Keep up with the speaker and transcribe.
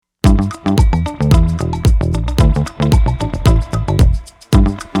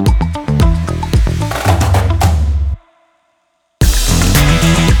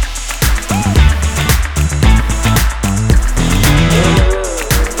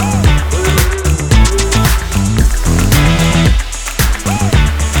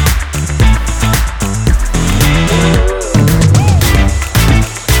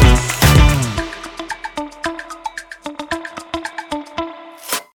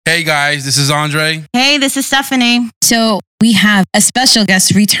Hey guys, this is Andre. Hey, this is Stephanie. So we have a special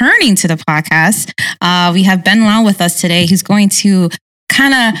guest returning to the podcast. We have Ben Lau with us today, who's going to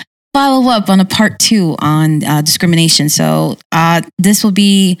kind of follow up on a part 2 on discrimination. So this will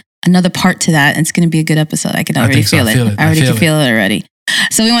be another part to that. And it's going to be a good episode. I can already feel it. I already can feel it already.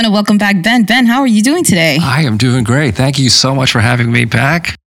 So we want to welcome back Ben. Ben, how are you doing today? I am doing great. Thank you so much for having me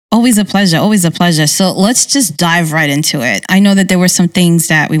back. Always a pleasure. Always a pleasure. So let's just dive right into it. I know that there were some things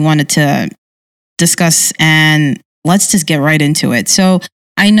that we wanted to discuss, and let's just get right into it. So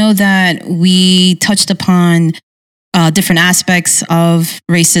I know that we touched upon different aspects of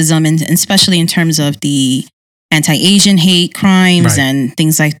racism, and especially in terms of the anti-Asian hate crimes and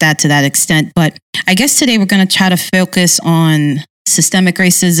things like that to that extent. But I guess today we're going to try to focus on systemic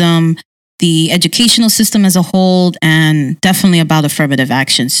racism, the educational system as a whole, and definitely about affirmative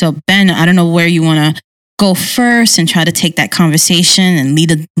action. So Ben, I don't know where you want to go first and try to take that conversation and lead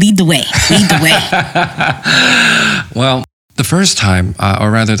the way. Lead the way. Well, the first time,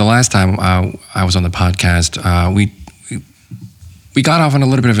 or rather the last time I was on the podcast, we got off on a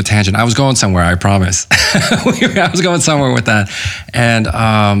little bit of a tangent. I was going somewhere, I promise. I was going somewhere with that.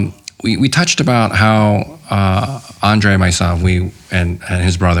 And we touched about how Andre and myself, and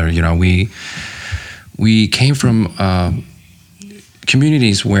his brother, we came from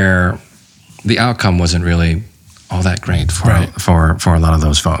communities where the outcome wasn't really all that great for a lot of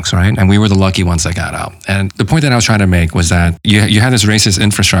those folks, right? And we were the lucky ones that got out. And the point that I was trying to make was that you have this racist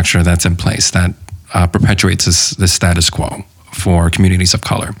infrastructure that's in place that perpetuates this status quo for communities of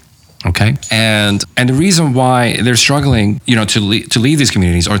color. Okay, and the reason why they're struggling, to leave these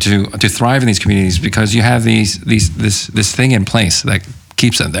communities or to thrive in these communities, because you have this thing in place that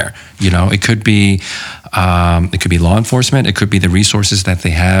keeps them there. It could be law enforcement, it could be the resources that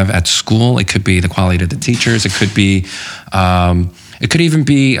they have at school, it could be the quality of the teachers, it could be, it could even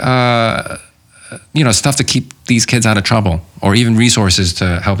be, stuff to keep these kids out of trouble, or even resources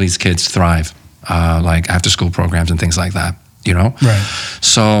to help these kids thrive, like after school programs and things like that.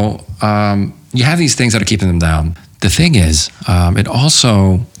 So you have these things that are keeping them down. The thing is, it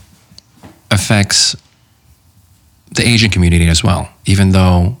also affects the Asian community as well, even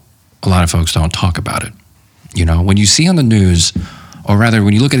though a lot of folks don't talk about it. When you see on the news, or rather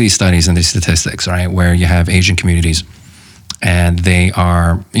when you look at these studies and these statistics, right, where you have Asian communities and they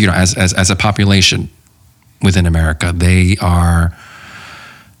are, as a population within America, they are,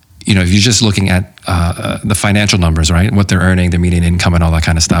 if you're just looking at the financial numbers, right, what they're earning, their median income and all that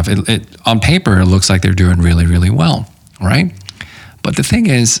kind of stuff, it on paper, it looks like they're doing really, really well, right? But the thing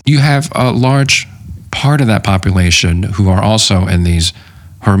is, you have a large part of that population who are also who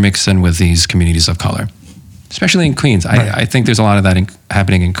are mixed in with these communities of color, especially in Queens. I think there's a lot of that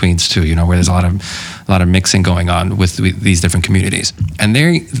happening in Queens too, where there's a lot of mixing going on with these different communities. And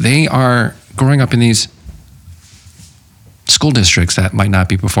they are growing up in these school districts that might not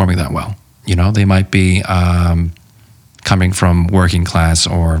be performing that well. They might be coming from working class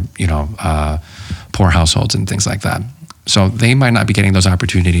or, poor households and things like that. So they might not be getting those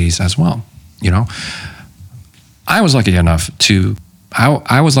opportunities as well. I was lucky enough I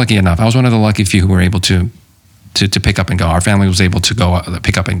was one of the lucky few who were able to pick up and go. Our family was able to go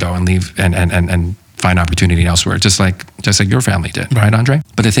pick up and go and leave and find opportunity elsewhere, just like your family did, right, Andre?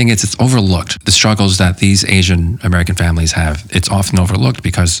 But the thing is, it's overlooked. The struggles that these Asian American families have, it's often overlooked,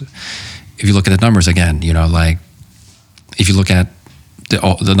 because if you look at the numbers again, if you look at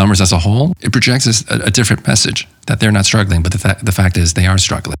the numbers as a whole, it projects a different message that they're not struggling, but the fact is they are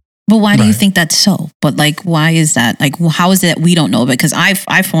struggling. But why do you think that's so? But why is that? How is it that we don't know? Because I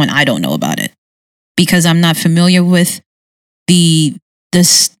for one, I don't know about it, because I'm not familiar with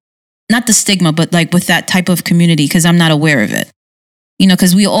not the stigma, but with that type of community, because I'm not aware of it.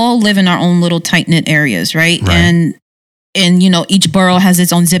 Because we all live in our own little tight-knit areas, right? And each borough has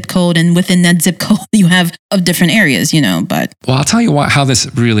its own zip code, and within that zip code, you have of different areas, but. Well, I'll tell you how this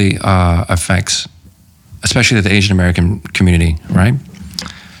really affects, especially the Asian American community, right?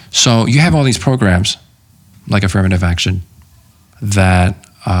 So you have all these programs, like affirmative action, that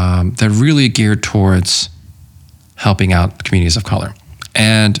they're really geared towards helping out communities of color.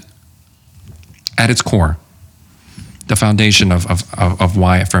 And at its core, the foundation of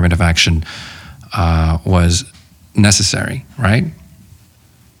why affirmative action was necessary, right,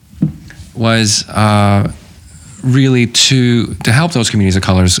 was really to help those communities of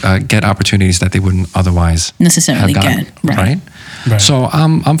colors get opportunities that they wouldn't otherwise necessarily have gotten, get. Right? So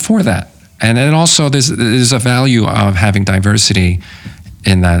I'm for that. And then also there's a value of having diversity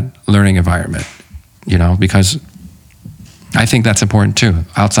in that learning environment, because I think that's important too,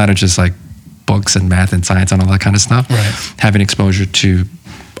 outside of just books and math and science and all that kind of stuff. Having exposure to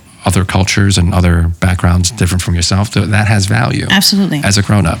other cultures and other backgrounds different from yourself, that has value. Absolutely. As a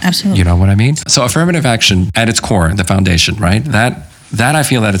grown-up. Absolutely. You know what I mean? So affirmative action at its core, the foundation, right? That I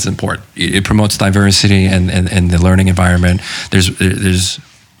feel that it's important. It promotes diversity and the learning environment. There's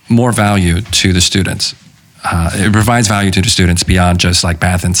more value to the students. It provides value to the students beyond just like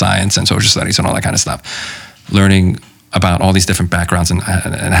math and science and social studies and all that kind of stuff. Learning about all these different backgrounds and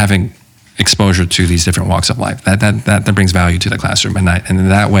having exposure to these different walks of life. That brings value to the classroom. And in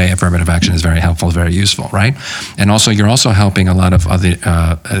that way, affirmative action is very helpful, very useful, right? And also, you're also helping a lot of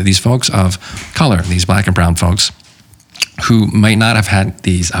these folks of color, these black and brown folks, who might not have had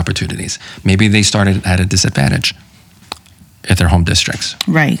these opportunities. Maybe they started at a disadvantage at their home districts.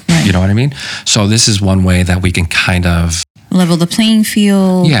 Right. You know what I mean? So this is one way that we can kind of... level the playing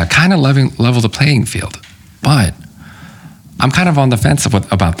field. Yeah, kind of level the playing field. But I'm kind of on the fence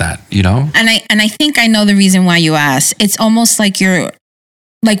about that, you know? And I think I know the reason why you asked. It's almost like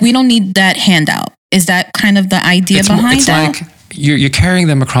we don't need that handout. Is that kind of the idea behind that? It's like you're carrying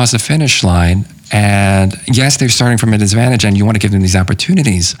them across the finish line, and yes, they're starting from a disadvantage and you want to give them these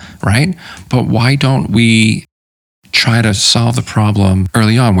opportunities, right? But why don't we try to solve the problem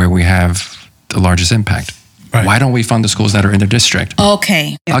early on where we have the largest impact? Right. Why don't we fund the schools that are in the district?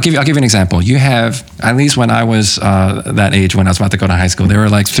 Okay. I'll give you an example. You have, at least when I was that age, when I was about to go to high school, there were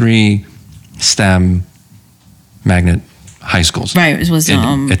like 3 STEM magnet high schools. Right. It was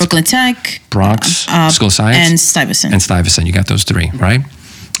Brooklyn Tech, Bronx School of Science, and Stuyvesant. And Stuyvesant. You got those 3, right?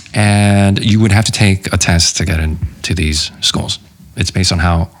 And you would have to take a test to get into these schools. It's based on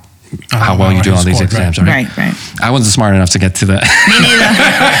how well you do on these exams, right? Right. I wasn't smart enough to get to the... Me neither.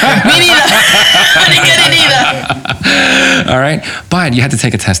 I didn't get it either. All right. But you had to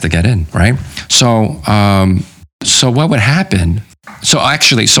take a test to get in, right? So what would happen?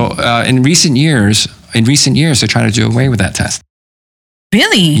 In recent years, they're trying to do away with that test.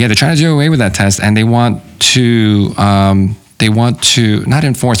 Really? Yeah, they're trying to do away with that test, and they want to not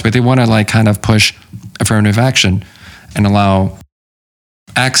enforce, but they want to like kind of push affirmative action and allow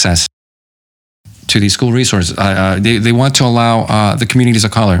access to these school resources. They want to allow the communities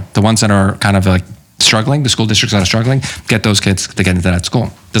of color, the ones that are kind of like struggling, the school districts that are struggling, get those kids to get into that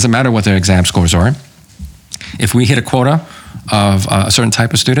school. Doesn't matter what their exam scores are. If we hit a quota of a certain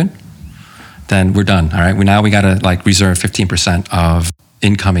type of student, then we're done. All right. We got to like reserve 15% of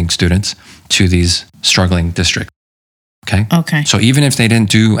incoming students to these struggling districts. Okay. So even if they didn't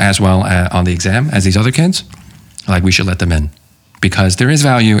do as well on the exam as these other kids, like we should let them in, because there is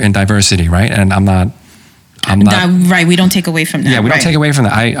value in diversity, right? And I'm not right. We don't take away from that. Yeah, we don't take away from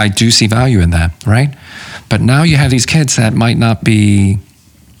that. I do see value in that, right? But now you have these kids that might not be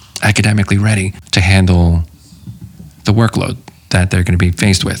academically ready to handle the workload that they're going to be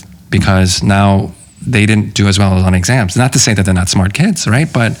faced with, because now they didn't do as well on exams. Not to say that they're not smart kids,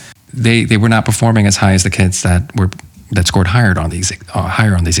 right? But they were not performing as high as the kids that scored higher on these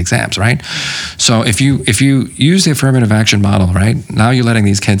exams, right? So if you use the affirmative action model, right, now you're letting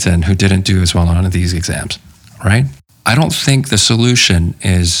these kids in who didn't do as well on these exams, right? I don't think the solution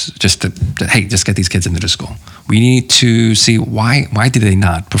is just just get these kids into the school. We need to see why did they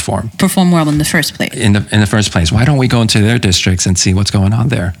not perform well in the first place. In the first place, why don't we go into their districts and see what's going on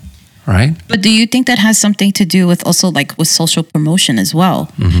there, right? But do you think that has something to do with also like with social promotion as well?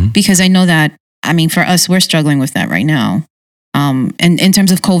 Mm-hmm. Because I know that, I mean, for us, we're struggling with that right now. And in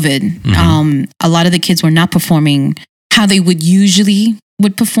terms of COVID, mm-hmm. A lot of the kids were not performing how they would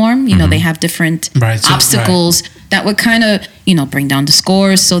perform. You know, they have different obstacles that would kind of, bring down the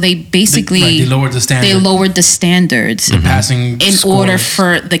scores. So they basically they lowered the standard. They lowered the standards passing in scores. Order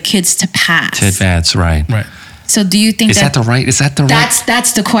for the kids to pass. To advance, right. So do you think is that the right?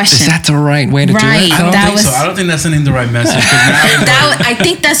 That's the question. Is that the right way to do it? I don't think so. I don't think that's sending the right message. I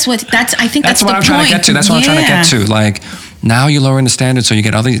think that's what I'm trying to get to. That's what I'm trying to get to. Like, now you're lowering the standard, so you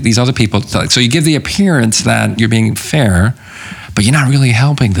get these other people. So you give the appearance that you're being fair, but you're not really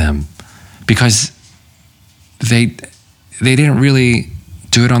helping them, because they didn't really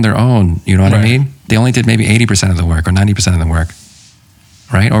do it on their own. You know what I mean? They only did maybe 80% of the work or 90% of the work.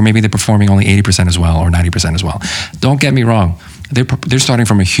 Right? Or maybe they're performing only 80% as well or 90% as well. Don't get me wrong. They're starting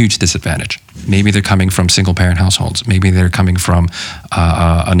from a huge disadvantage. Maybe they're coming from single parent households. Maybe they're coming from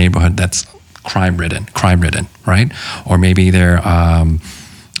a neighborhood that's crime ridden, right? Or maybe they're I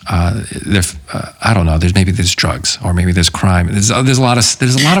don't know. There's drugs, or maybe there's crime. There's a lot of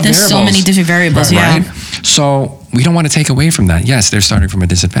variables. There's so many different variables, right? So we don't want to take away from that. Yes, they're starting from a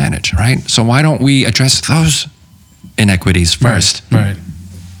disadvantage, right? So why don't we address those inequities first? Right.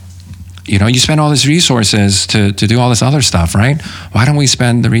 You spend all these resources to do all this other stuff, right? Why don't we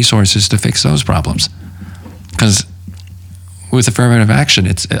spend the resources to fix those problems? Because with affirmative action,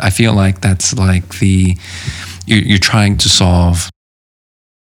 I feel like that's like you're trying to solve.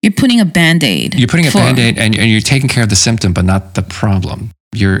 You're putting a Band-Aid. You're putting a Band-Aid and you're taking care of the symptom, but not the problem.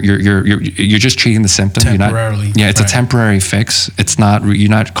 You're just treating the symptom temporarily. It's a temporary fix. It's not. You're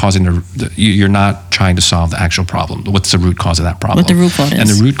not causing you're not trying to solve the actual problem. What's the root cause of that problem? What the root cause is. And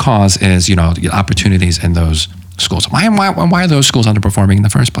the root cause is the opportunities in those schools. Why are those schools underperforming in the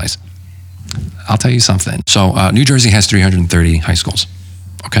first place? I'll tell you something. So New Jersey has 330 high schools.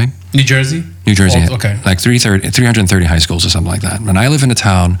 Okay. New Jersey. Oh, okay. Like 330 high schools or something like that. And I live in a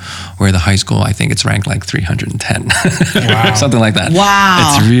town where the high school, I think it's ranked like 310. Wow. Something like that.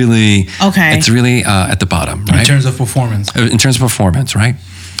 Wow. It's really at the bottom, right? In terms of performance. In terms of performance, right?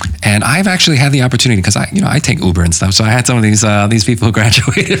 And I've actually had the opportunity because I take Uber and stuff. So I had some of these people who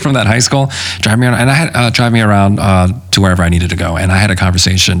graduated from that high school drive me around, and I had drive me around to wherever I needed to go. And I had a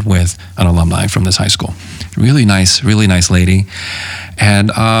conversation with an alumni from this high school. Really nice lady.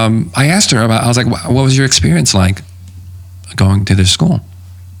 And I asked her I was like, what was your experience like going to this school?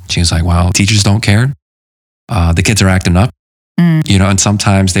 She was like, well, teachers don't care. The kids are acting up. And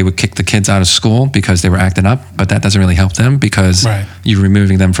sometimes they would kick the kids out of school because they were acting up, but that doesn't really help them because you're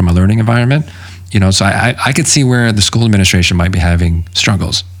removing them from a learning environment. So I could see where the school administration might be having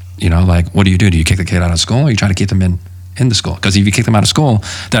struggles. Like, what do? Do you kick the kid out of school, or you try to keep them in the school? Because if you kick them out of school,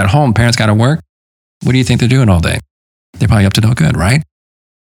 they're at home, parents got to work. What do you think they're doing all day? They're probably up to no good, right?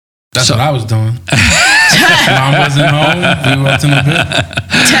 That's what I was doing. Mom wasn't home. We were up to no good.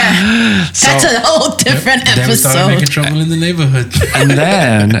 That's a whole different episode. Then we started making trouble in the neighborhood.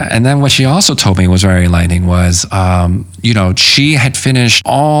 and then what she also told me was very enlightening was, she had finished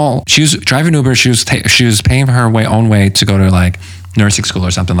she was driving Uber. She was paying her own way to go to like nursing school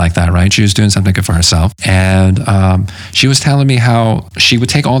or something like that, right? She was doing something good for herself. And she was telling me how she would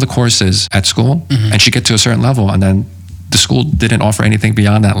take all the courses at school and she'd get to a certain level, and then the school didn't offer anything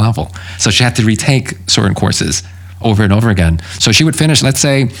beyond that level. So she had to retake certain courses over and over again. So she would finish, let's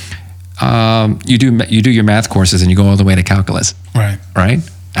say, you do your math courses and you go all the way to calculus. Right?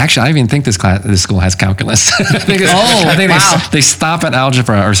 Actually, I even think this school has calculus. I think they stop at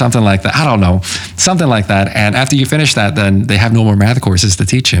algebra or something like that. I don't know. Something like that. And after you finish that, then they have no more math courses to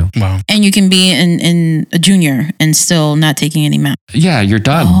teach you. Wow. And you can be in a junior and still not taking any math. Yeah, you're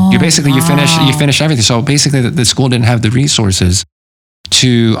done. You finish everything. So basically the school didn't have the resources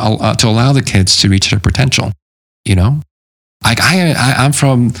to allow the kids to reach their potential. Like I'm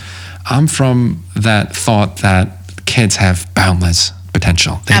from that thought that kids have boundless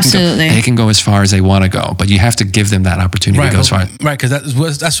potential. They can go as far as they want to go, but you have to give them that opportunity to go as far. Right,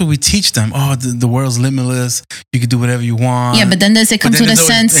 because that's what we teach them. Oh, the world's limitless. You can do whatever you want. Yeah, but then does it come to the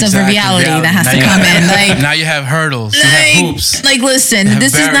sense of a reality that has to come in? Like, now you have hurdles, you have hoops. Like, listen,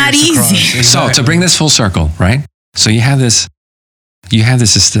 this is not easy. Exactly. So to bring this full circle, right? So you have this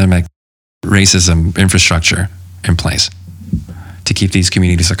systemic racism infrastructure in place to keep these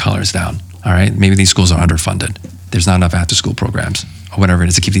communities of colors down. All right, maybe these schools are underfunded. There's not enough after-school programs or whatever it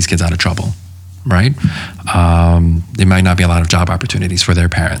is to keep these kids out of trouble, right? There might not be a lot of job opportunities for their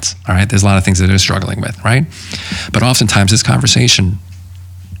parents, all right? There's a lot of things that they're struggling with, right? But oftentimes this conversation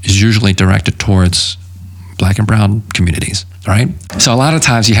is usually directed towards Black and brown communities, right? So a lot of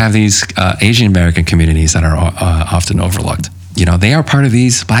times you have these Asian American communities that are often overlooked. They are part of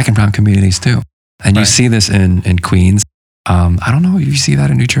these Black and brown communities too. And you see this in Queens. I don't know if you see that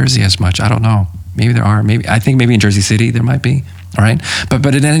in New Jersey as much. I don't know. Maybe there are. I think in Jersey City there might be. All right.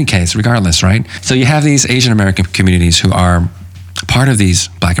 But in any case, regardless, right? So you have these Asian American communities who are part of these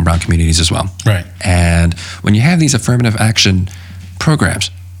Black and brown communities as well. Right. And when you have these affirmative action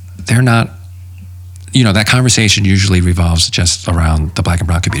programs, they're not, that conversation usually revolves just around the Black and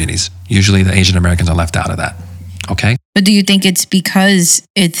brown communities. Usually the Asian Americans are left out of that. Okay. But do you think it's because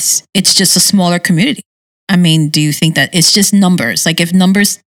it's just a smaller community? I mean, do you think that it's just numbers? Like if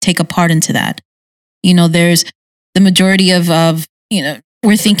numbers take a part into that, there's the majority of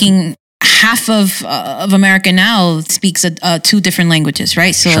we're thinking half of America now speaks 2 different languages,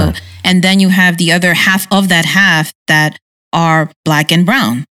 right? So, sure. And then you have the other half of that are Black and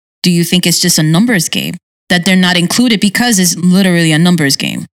brown. Do you think it's just a numbers game that they're not included because it's literally a numbers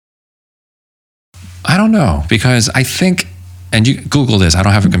game? I don't know, because I think, and you Google this, I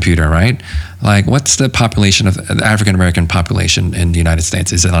don't have a computer, right? Like, what's the population of the African-American population in the United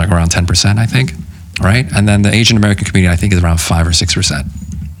States? Is it like around 10%, I think, right? And then the Asian American community, I think, is around 5 or 6%.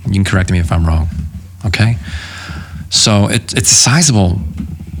 You can correct me if I'm wrong, okay? So it's a sizable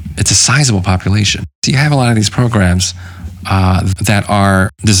population. So you have a lot of these programs that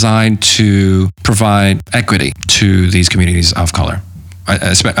are designed to provide equity to these communities of color,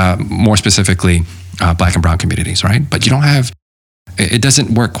 more specifically, Black and brown communities, right? But you don't have it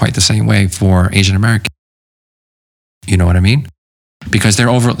doesn't work quite the same way for Asian American. You know what I mean? Because they're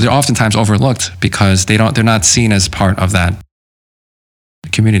oftentimes overlooked because they're not seen as part of that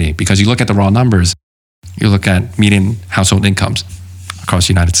community. Because you look at the raw numbers, you look at median household incomes across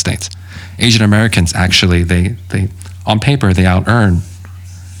the United States. Asian Americans actually, they on paper, they out-earn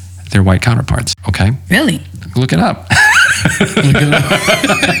their white counterparts, okay? Really? Look it up. Look it up.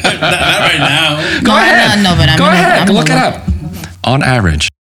 Not right now. Go ahead. No, but Go ahead. Look it up. On average,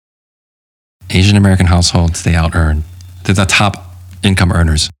 Asian American households, they out-earn. They're the top income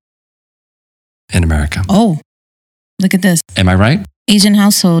earners in America. Oh, look at this. Am I right? Asian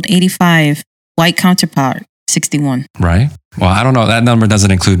household, 85. White counterpart, 61. Right? Well, I don't know. That number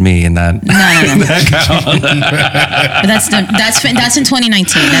doesn't include me in that. No. that count. But that's in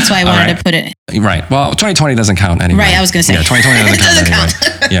 2019. That's why I wanted to put it. Right. Well, 2020 doesn't count anyway. Right, I was going to say. Yeah, 2020 doesn't count It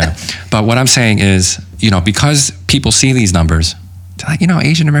doesn't anyway. Yeah. But what I'm saying is, because people see these numbers, they're like,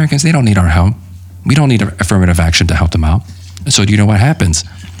 Asian Americans, they don't need our help. We don't need affirmative action to help them out. So do you know what happens?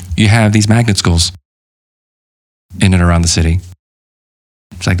 You have these magnet schools in and around the city.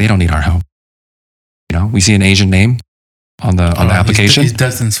 It's like, they don't need our help. We see an Asian name on the application. He's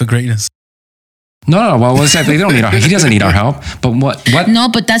destined for greatness. No. Well, what's that? They don't need he doesn't need our help. But what? No,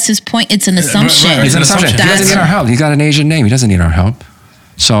 but that's his point. It's an assumption. Right. It's an assumption. He doesn't need our help. He's got an Asian name. He doesn't need our help.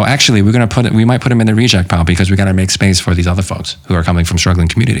 So actually, we might put him in the reject pile because we got to make space for these other folks who are coming from struggling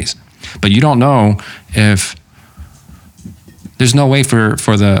communities. But you don't know if there's no way for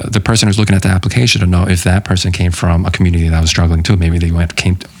the person who's looking at the application to know if that person came from a community that was struggling too. Maybe they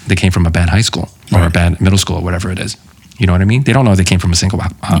came from a bad high school or a bad middle school or whatever it is. You know what I mean? They don't know they came from a single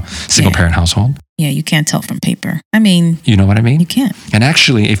parent household. Yeah, you can't tell from paper. I mean, you know what I mean? You can't. And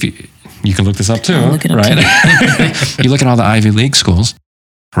actually, if you can look this up too, look it up right? too. You look at all the Ivy League schools,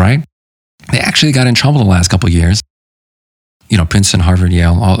 right? They actually got in trouble the last couple of years. Princeton, Harvard,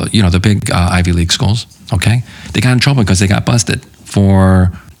 Yale, all the big Ivy League schools. Okay, they got in trouble because they got busted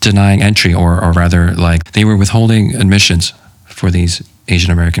for denying entry, or rather, like they were withholding admissions for these Asian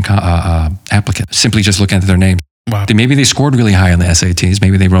American applicants. Simply just looking at their names. Wow. Maybe they scored really high on the SATs.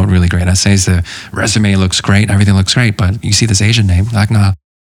 Maybe they wrote really great essays. The resume looks great. Everything looks great. But you see this Asian name, like, nah,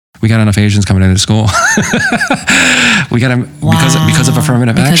 we got enough Asians coming into school. We got to, because of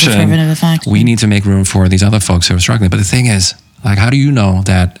affirmative action, we need to make room for these other folks who are struggling. But the thing is, like, how do you know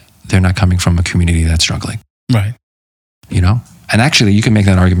that they're not coming from a community that's struggling? Right. And actually, you can make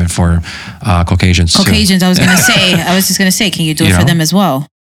that argument for Caucasians too. I was just going to say, can you do it for them as well?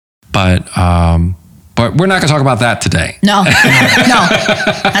 But we're not going to talk about that today. No, that's not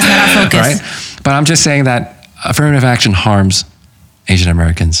our focus. Right? But I'm just saying that affirmative action harms Asian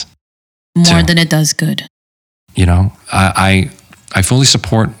Americans more than it does good. I fully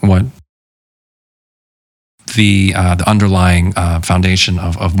support what the underlying foundation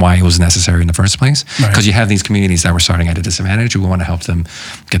of why it was necessary in the first place. Because you have these communities that were starting at a disadvantage. We want to help them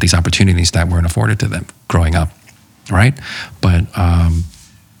get these opportunities that weren't afforded to them growing up, right? But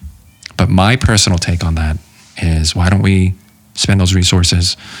my personal take on that is, why don't we spend those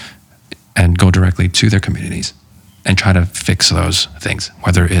resources and go directly to their communities and try to fix those things,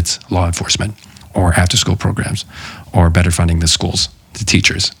 whether it's law enforcement or after-school programs or better funding the schools, the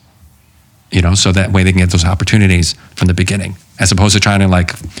teachers, so that way they can get those opportunities from the beginning, as opposed to trying to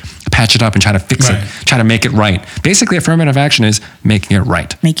like patch it up and try to fix it, try to make it right. Basically, affirmative action is making it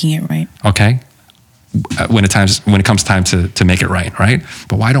right. Making it right. Okay. When it comes time to make it right, right?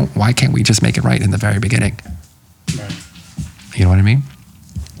 But why can't we just make it right in the very beginning? Right. You know what I mean?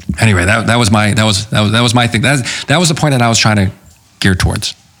 Anyway, that was my thing. That was the point that I was trying to gear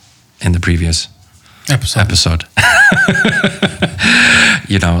towards in the previous episode.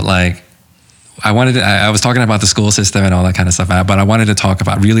 Like I was talking about the school system and all that kind of stuff, but I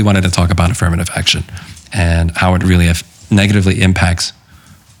really wanted to talk about affirmative action and how it really negatively impacts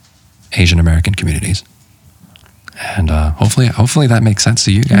Asian American communities. And hopefully that makes sense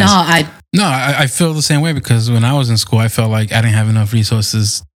to you guys. I feel the same way, because when I was in school, I felt like I didn't have enough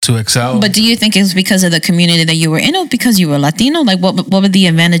resources to excel. But do you think it's because of the community that you were in, or because you were Latino? Like, what were the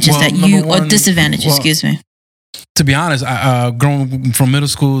advantages or disadvantages? Excuse me. To be honest, growing from middle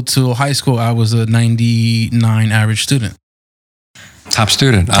school to high school, I was a 99 average student. Top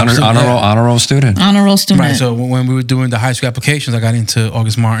student, honor roll student. Honor roll student. Right. So when we were doing the high school applications, I got into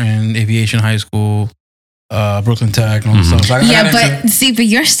August Martin, Aviation High School, Brooklyn Tech, and all that stuff. So but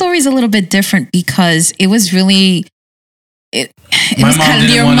your story is a little bit different, because it was really. It was kind of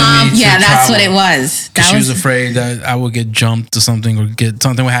your mom. Yeah, that's what it was. She was afraid that I would get jumped or something, or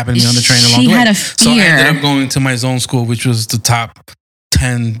something would happen to me on the train along the way. She had a fear. So I ended up going to my zone school, which was the top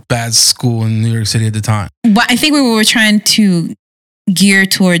 10 bad school in New York City at the time. Well, I think we were trying to gear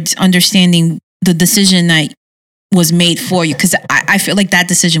towards understanding the decision that was made for you, because I feel like that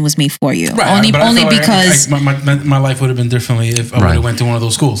decision was made for you. Right, only because my life would have been differently if I would have went to one of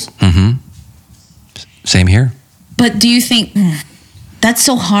those schools. Mm-hmm. Same here. But do you think that's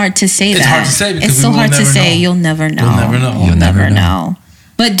so hard to say? It's hard to say because it's so hard to say. You'll never know. You'll never know.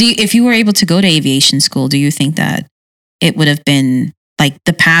 But if you were able to go to aviation school, do you think that it would have been like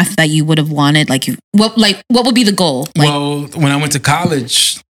the path that you would have wanted? What would be the goal? Well, when I went to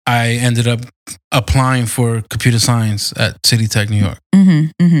college, I ended up applying for computer science at City Tech, New York.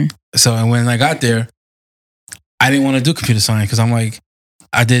 Mm-hmm, mm-hmm. So when I got there, I didn't want to do computer science because I'm like,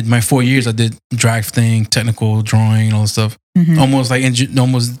 I did my 4 years. I did drafting, technical drawing, all this stuff. Mm-hmm. Almost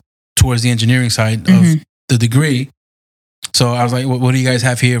towards the engineering side Mm-hmm. of the degree. So I was like, what do you guys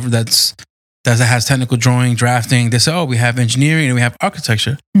have here that has technical drawing, drafting? They said, oh, we have engineering and we have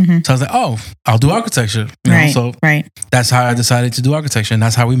architecture. Mm-hmm. So I was like, oh, I'll do architecture. You know? So that's how I decided to do architecture, and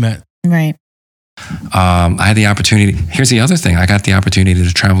that's how we met. Right. I had the opportunity. Here's the other thing. I got the opportunity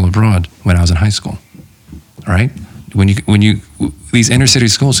to travel abroad when I was in high school. All right. When you these inner city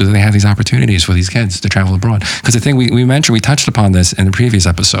schools, do they have these opportunities for these kids to travel abroad? Because the thing we mentioned, we touched upon this in the previous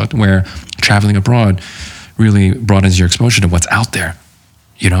episode, where traveling abroad really broadens your exposure to what's out there.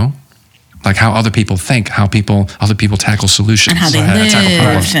 You know, like how other people think, how other people tackle solutions, and how they live,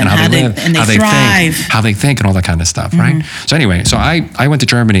 and how they live, and how they thrive, how they think, and all that kind of stuff, mm-hmm. right? So anyway, I went to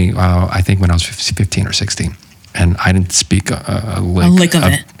Germany. I think when I was 15 or 16. And I didn't speak a lick of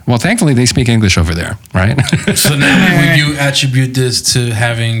it. Well, thankfully, they speak English over there, right? So now would you attribute this to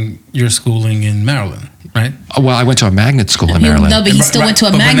having your schooling in Maryland, right? Well, I went to a magnet school in Maryland. No, but he still went to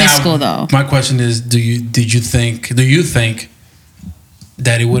a magnet school, though. My question is, do you think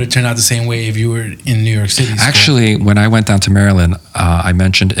that it would have turned out the same way if you were in New York City? Actually, when I went down to Maryland, I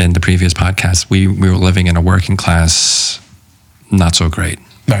mentioned in the previous podcast, we were living in a working class, not so great.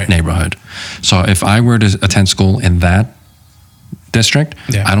 Neighborhood. So if I were to attend school in that district,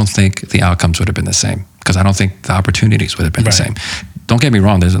 I don't think the outcomes would have been the same, because I don't think the opportunities would have been the same. Don't get me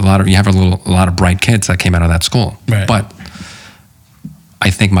wrong. There's you have a lot of bright kids that came out of that school, but I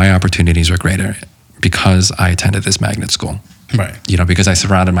think my opportunities were greater because I attended this magnet school. Right. You know, because I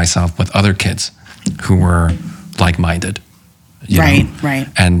surrounded myself with other kids who were like-minded. Right.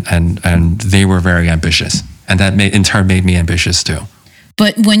 And they were very ambitious, and that in turn made me ambitious too.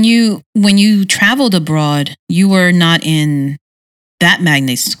 But when you traveled abroad, you were not in that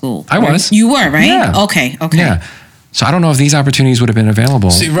magnet school. I was. You were, right? Yeah. Okay. Yeah. So I don't know if these opportunities would have been available.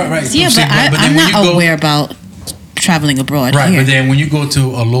 See, right. Yeah, but I'm not aware about traveling abroad. Right, here. but then when you go to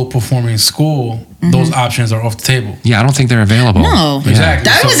a low-performing school, mm-hmm. those options are off the table. Yeah, I don't think they're available. No, exactly.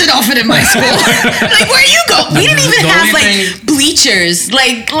 That wasn't offered in my school. Like, where you go? We didn't even have bleachers.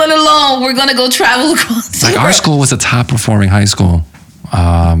 Like, let alone we're gonna go travel across. Like our school was a top-performing high school.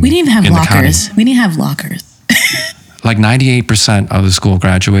 We didn't even have lockers. We didn't have lockers. Like 98% of the school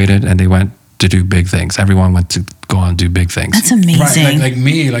graduated, and they went to do big things. Everyone went to go on and do big things. That's amazing. Right, like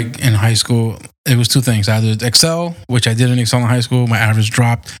me, like in high school, it was two things: either excel, which I didn't excel in high school, my average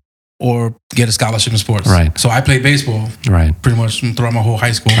dropped, or get a scholarship in sports. Right. So I played baseball. Right. Pretty much throughout my whole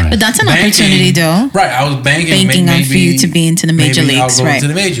high school. Right. But that's an opportunity, though. Right. I was banking on for you to be into the major leagues. I'll go to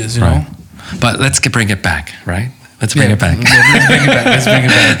the majors. You know. But let's bring it back. Right. Let's bring it back.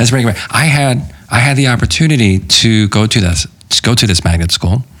 Let's bring it back. I had the opportunity to go to this magnet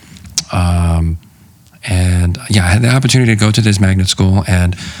school, and I had the opportunity to go to this magnet school.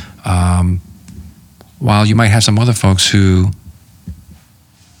 And while you might have some other folks who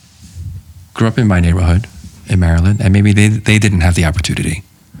grew up in my neighborhood in Maryland, and maybe they didn't have the opportunity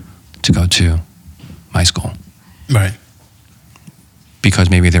to go to my school, right? Because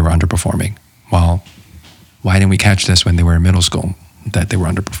maybe they were underperforming. Well, why didn't we catch this when they were in middle school, that they were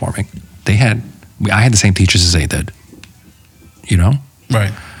underperforming? I had the same teachers as they did, you know?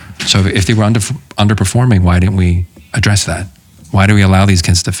 Right. So if they were underperforming, why didn't we address that? Why do we allow these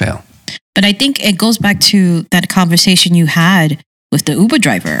kids to fail? But I think it goes back to that conversation you had with the Uber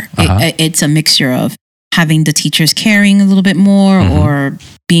driver. Uh-huh. It's a mixture of having the teachers caring a little bit more mm-hmm. or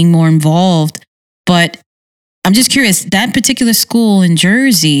being more involved. But I'm just curious, that particular school in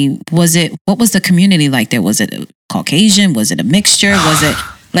Jersey, what was the community like there? Was it Caucasian? Was it a mixture? Was it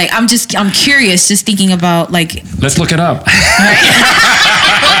like, I'm curious, just thinking about like. Let's look it up.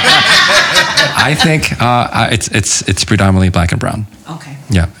 I think it's predominantly black and brown. Okay.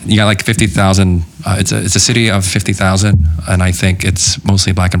 Yeah, you got like 50,000. It's a city of 50,000, and I think it's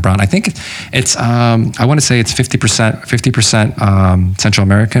mostly black and brown. I think it's I want to say it's 50% Central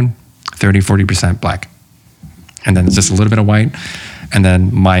American, 30-40% black. And then it's just a little bit of white, and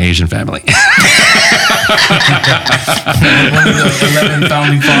then my Asian family. One of the 11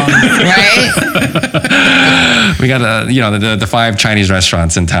 founding fathers. Right? We got the 5 Chinese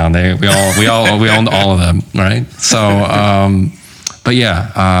restaurants in town. We own all of them, right? So but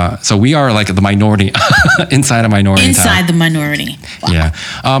yeah, so we are like the minority inside a minority Inside town. the minority. Wow. Yeah,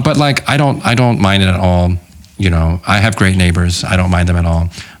 but like I don't mind it at all. I have great neighbors. I don't mind them at all.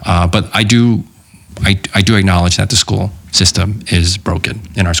 But I do acknowledge that the school system is broken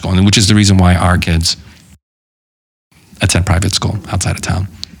in our school, and which is the reason why our kids attend private school outside of town.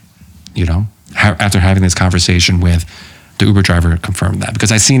 After having this conversation with the Uber driver, confirmed that,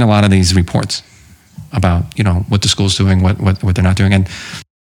 because I've seen a lot of these reports about what the school's doing, what they're not doing, and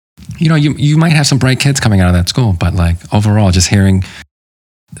you might have some bright kids coming out of that school, but like overall, just hearing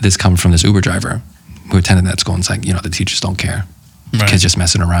this come from this Uber driver who attended that school, and it's like the teachers don't care, Right. kids just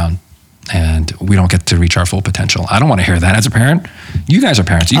messing around, and we don't get to reach our full potential. I don't want to hear that as a parent. You guys are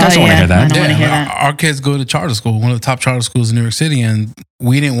parents. You guys don't want to hear I that. don't want to hear that. Our kids go to charter school, one of the top charter schools in New York City, and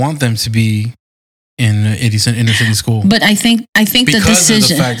we didn't want them to be in inner city school. But I think the because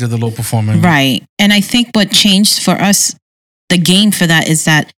decision, of the fact of the low performing. right? And I think what changed for us, the gain for that, is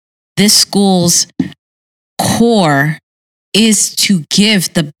that this school's core is to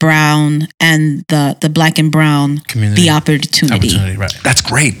give the brown and the black and brown Community. the opportunity. Right. That's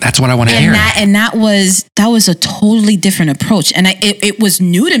great. That's what I want to hear. That was a totally different approach, and it was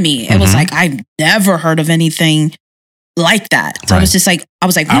new to me. It was like I've never heard of anything like that. So Right. I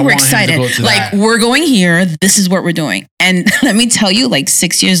was like, we I were want him to excited. go to Like, that. we're going here. This is what we're doing. And let me tell you, like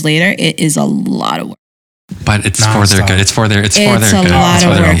 6 years later, it is a lot of work. But it's for their Nonstop. good. It's for their a good. lot It's of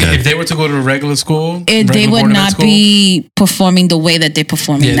for their own work. good. If they were to go to a regular school, They regular would board event not school, be performing the way that they're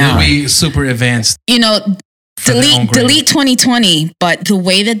performing now. they'd be super advanced. For their own grade. delete 2020, but the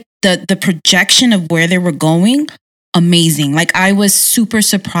way that the projection of where they were going, amazing. Like, I was super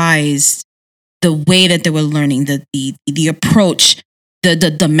surprised the way that they were learning, the approach, the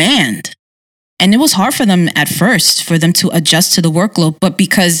demand. And it was hard for them at first for them to adjust to the workload, but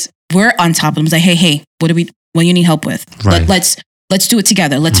because we're on top of them, it's like, hey, what do you need help with? Right. Let's do it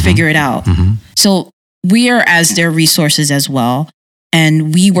together. Let's figure it out. Mhm. So we are as their resources as well.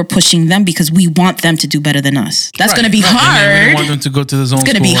 And we were pushing them because we want them to do better than us. That's going to be And then we hard. didn't want them to go to the zone. It's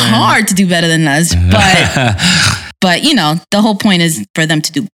going to be hard to do better than us. But the whole point is for them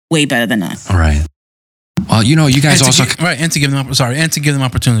to do way better than us. All right. Well, you guys also, and to give them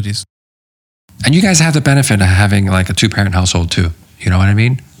opportunities. and you guys have the benefit of having like a 2-parent household too. You know what I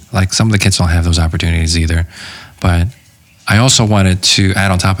mean? Like some of the kids don't have those opportunities either. But I also wanted to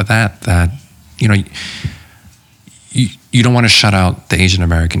add on top of that you don't want to shut out the Asian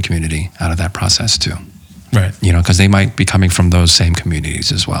American community out of that process too. Right. Because they might be coming from those same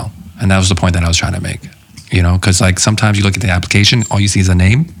communities as well. And that was the point that I was trying to make. Because like sometimes you look at the application, all you see is a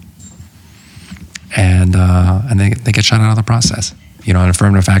name, and they get shut out of the process. And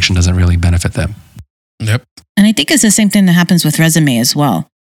affirmative action doesn't really benefit them. Yep. And I think it's the same thing that happens with resume as well.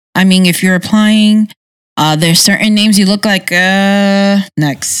 I mean, if you're applying, there's certain names you look like,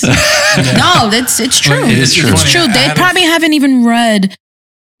 next. No, it's true. It is true. It's true. They probably haven't even read,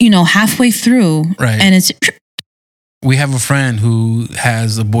 halfway through. Right. And it's... We have a friend who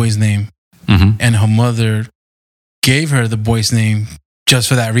has a boy's name, Mm-hmm. and her mother gave her the boy's name just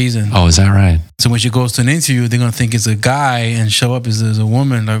for that reason. Oh, is that right? So when she goes to an interview, they're gonna think it's a guy and show up as a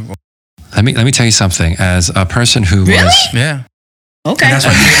woman. Like, Let me tell you something. As a person who Really? was yeah. Okay. And that's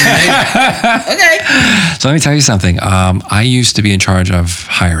why they gave her the name. Okay. So let me tell you something. I used to be in charge of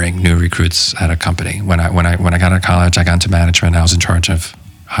hiring new recruits at a company. When I got out of college, I got into management. I was in charge of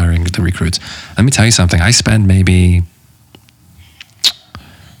hiring the recruits. Let me tell you something. I spend maybe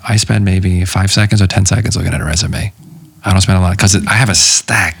 5 seconds or 10 seconds looking at a resume. I don't spend a lot because I have a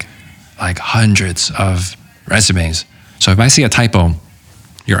stack, like hundreds of resumes. So if I see a typo,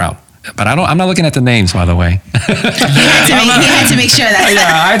 you're out. But I'm not looking at the names, by the way. He had to make sure that.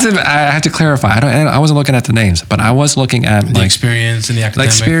 Yeah, I have to clarify. I wasn't looking at the names, but I was looking at The experience and the the academic.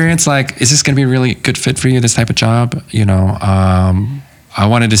 experience. Like, is this going to be a really good fit for you? This type of job, I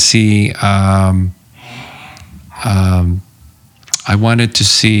wanted to see. I wanted to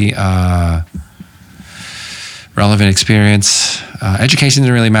see relevant experience. Education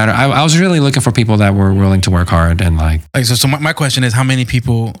didn't really matter. I was really looking for people that were willing to work hard and like. So my question is, how many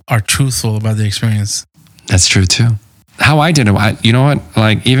people are truthful about their experience? That's true too. How I did it, you know what?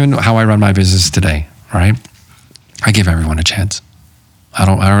 Like even how I run my business today, right? I give everyone a chance. I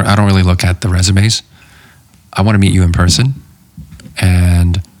don't really look at the resumes. I want to meet you in person,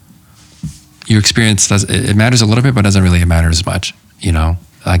 and your experience it matters a little bit, but doesn't really matter as much.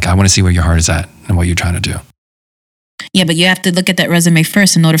 Like I want to see where your heart is at and what you're trying to do. Yeah, but you have to look at that resume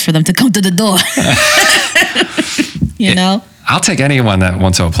first in order for them to come to the door. You know? I'll take anyone that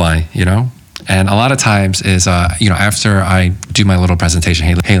wants to apply, you know? And a lot of times is, after I do my little presentation,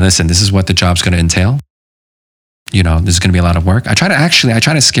 hey, listen, this is what the job's going to entail. You know, this is going to be a lot of work. I try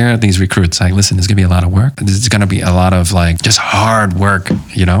to scare these recruits. Like, listen, there's going to be a lot of work. This is going to be a lot of like just hard work,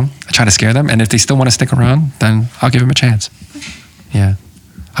 you know? I try to scare them. And if they still want to stick around, then I'll give them a chance. Yeah.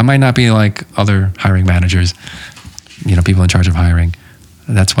 I might not be like other hiring managers, you know, people in charge of hiring.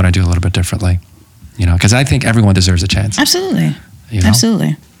 That's what I do a little bit differently, you know, because I think everyone deserves a chance. Absolutely. You know?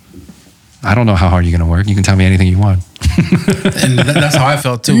 Absolutely. I don't know how hard you're going to work. You can tell me anything you want. And that's how I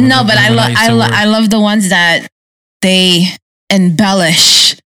felt too. No, but I love the ones that they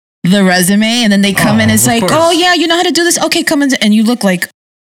embellish the resume and then they come in and it's like, oh yeah, you know how to do this? Okay, come in. And you look like...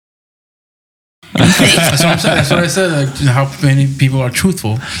 That's what I'm saying. That's what I said. Like, how many people are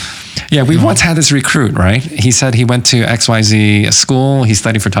truthful. Yeah, we once had this recruit, right? He said he went to XYZ school. He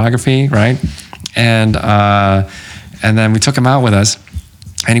studied photography, right? And then we took him out with us.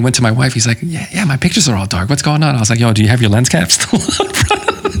 And he went to my wife. He's like, yeah, my pictures are all dark. What's going on? I was like, yo, do you have your lens cap still on?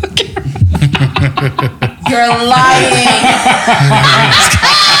 You're lying.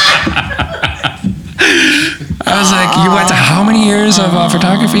 I was like, you went to how many years of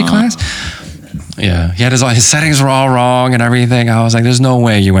photography class? Yeah, he had his settings were all wrong and everything. I was like, there's no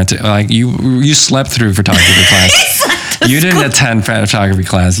way you went to, like, you slept through photography class. You didn't attend photography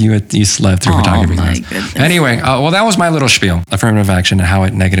class. You slept through photography class. Goodness. Anyway, well, that was my little spiel, affirmative action and how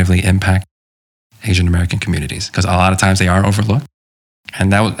it negatively impacts Asian American communities. Because a lot of times they are overlooked.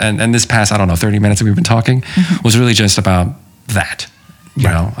 And that was, and this past, I don't know, 30 minutes that we've been talking was really just about that, you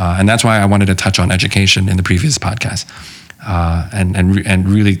know. And that's why I wanted to touch on education in the previous podcast and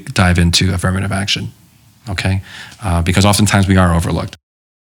really dive into affirmative action, okay? Because oftentimes we are overlooked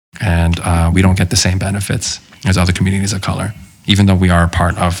and we don't get the same benefits as other communities of color, even though we are a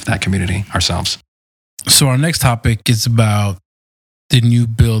part of that community ourselves. So our next topic is about the new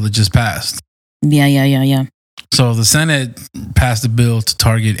bill that just passed. Yeah. So the Senate passed a bill to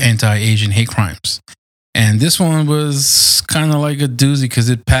target anti-Asian hate crimes. And this one was kind of like a doozy because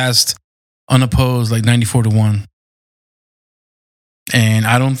it passed unopposed, like 94-1. And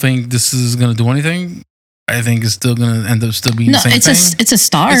I don't think this is going to do anything. I think it's still going to end up still being the same thing. It's a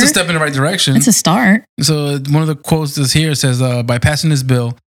start. It's a step in the right direction. It's a start. So one of the quotes that's here says, by passing this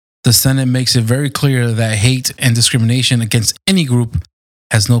bill, the Senate makes it very clear that hate and discrimination against any group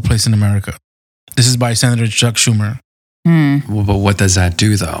has no place in America. This is by Senator Chuck Schumer. Well, but what does that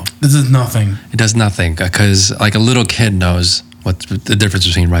do, though? This is nothing. It does nothing because, like, a little kid knows what the difference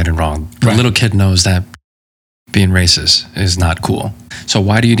between right and wrong. Right. A little kid knows that being racist is not cool. So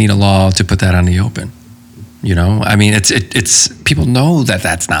why do you need a law to put that on the open? You know, I mean, it's people know that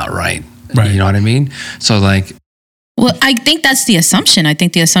that's not right. Right. You know what I mean? So, like, well, I think that's the assumption. I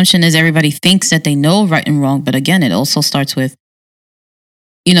think the assumption is everybody thinks that they know right and wrong, but again, it also starts with,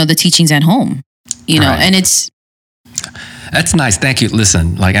 you know, the teachings at home. You know, and that's nice. Thank you.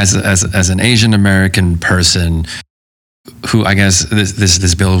 Listen, like as an Asian American person who I guess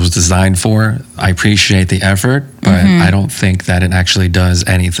this bill was designed for, I appreciate the effort, but I don't think that it actually does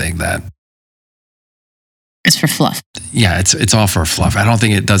anything that it's for fluff. Yeah, it's all for fluff. I don't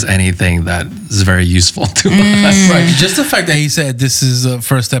think it does anything that is very useful to us. Right. Just the fact that he said this is a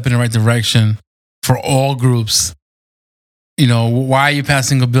first step in the right direction for all groups. You know, why are you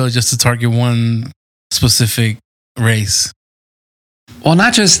passing a bill just to target one specific race? Well,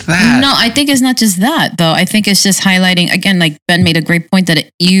 not just that. No, I think it's not just that, though. I think it's just highlighting, again, like Ben made a great point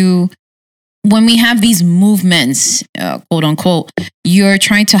that when we have these movements, quote unquote, you're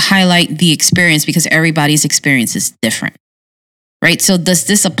trying to highlight the experience because everybody's experience is different, right? So does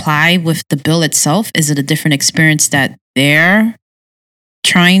this apply with the bill itself? Is it a different experience that they're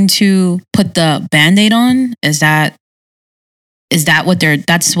trying to put the Band-Aid on? Is that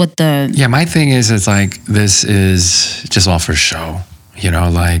that's what the... Yeah, my thing is, it's like, this is just all for show, you know,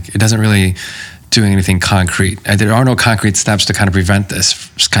 like it doesn't really do anything concrete. There are no concrete steps to kind of prevent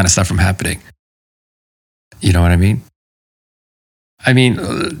this kind of stuff from happening. You know what I mean? I mean,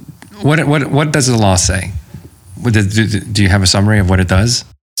 what does the law say? Do you have a summary of what it does?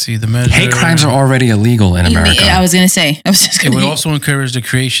 See, the measure... Hate crimes are already illegal in America. I was going to say. It would also encourage the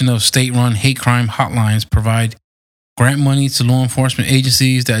creation of state-run hate crime hotlines, provide grant money to law enforcement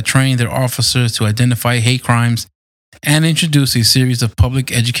agencies that train their officers to identify hate crimes, and introduce a series of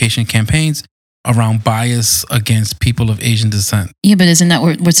public education campaigns around bias against people of Asian descent. Yeah, but isn't that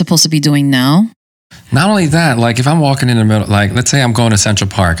what we're supposed to be doing now? Not only that, like if I'm walking in the middle, like let's say I'm going to Central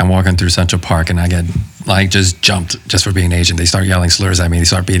Park, I'm walking through Central Park and I get like just jumped just for being Asian. They start yelling slurs at me, they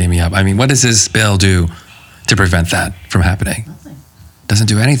start beating me up. I mean, what does this bill do to prevent that from happening? Nothing. Doesn't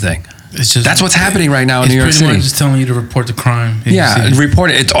do anything. It's just That's what's happening right now in New York It's City. pretty much just telling you to report the crime. Yeah,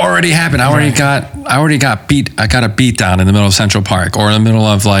 report it. It's already happened. I already got beat. I got a beat down in the middle of Central Park or in the middle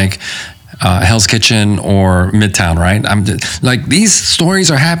of like Hell's Kitchen or Midtown. Right? I'm just, like, these stories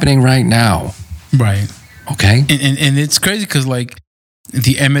are happening right now. Right. Okay. And it's crazy because like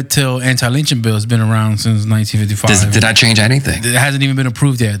the Emmett Till anti-lynching bill has been around since 1955. Did that change anything? It hasn't even been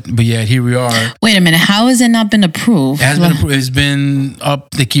approved yet, but yet here we are. Wait a minute. How has it not been approved? It has been approved. It's been up.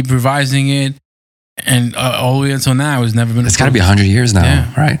 They keep revising it, and all the way until now, it's never been. It's got to be 100 years now,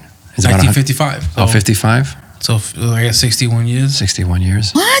 Yeah. right? It's 1955. Oh, 55? So I guess 61 years. 61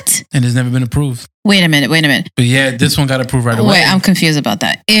 years. What? And it's never been approved. Wait a minute. But yeah, this one got approved right away. Wait, I'm confused about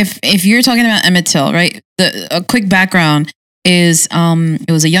that. If you're talking about Emmett Till, right? A quick background is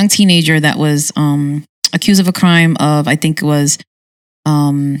it was a young teenager that was accused of a crime of, I think it was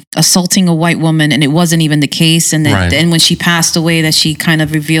assaulting a white woman, and it wasn't even the case. And then when she passed away, that she kind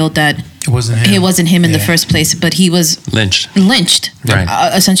of revealed that it wasn't him in the first place, but he was lynched,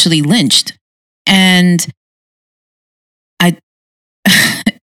 right? Essentially lynched. And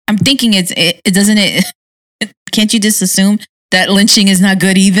I'm thinking can't you just assume that lynching is not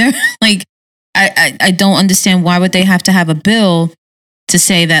good either? Like, I don't understand why would they have to have a bill to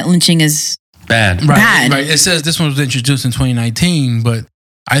say that lynching is bad. Right. It says this one was introduced in 2019, but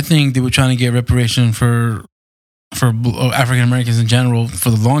I think they were trying to get reparation for African Americans in general for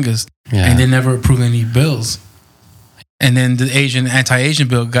the longest, and they never approved any bills. And then the anti-Asian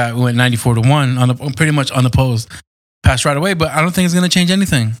bill went 94-1 pretty much unopposed, passed right away. But I don't think it's going to change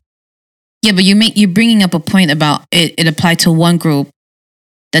anything. Yeah, but you're bringing up a point about it applied to one group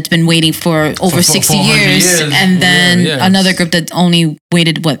that's been waiting for over 60 years, and then another group that only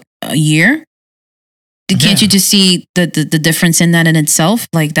waited a year. Can't you just see the difference in that in itself?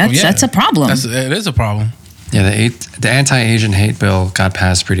 Like that's a problem. It is a problem. Yeah, the anti-Asian hate bill got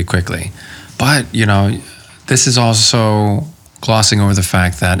passed pretty quickly, but this is also glossing over the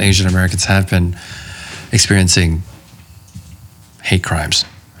fact that Asian Americans have been experiencing hate crimes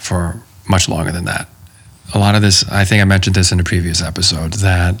for much longer than that. A lot of this, I think I mentioned this in a previous episode,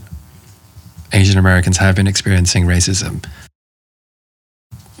 that Asian Americans have been experiencing racism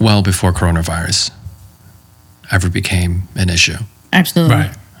well before coronavirus ever became an issue. Absolutely.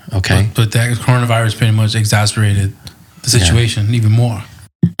 Right. Okay. But that coronavirus pretty much exacerbated the situation even more.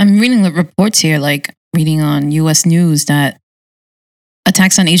 I'm reading the reports here, like reading on U.S. News, that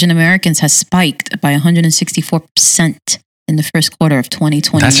attacks on Asian Americans has spiked by 164% in the first quarter of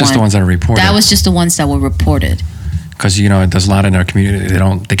 2021. That's just the ones that are reported. That was just the ones that were reported. Because, there's a lot in our community,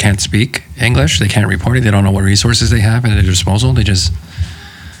 they can't speak English, they can't report it, they don't know what resources they have at their disposal. They just,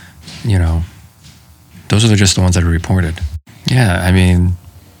 those are just the ones that are reported. Yeah, I mean,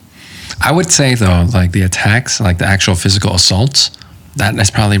 I would say though, like the attacks, like the actual physical assaults, that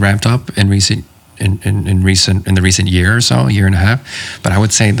has probably ramped up in the recent year or so, year and a half. But I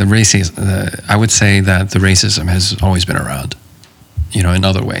would say that the racism has always been around, in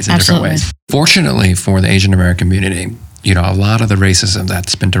other ways, in different ways. Fortunately for the Asian American community, a lot of the racism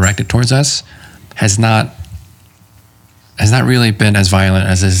that's been directed towards us has not really been as violent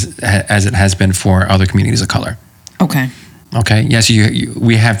as it has been for other communities of color. Okay. Yes,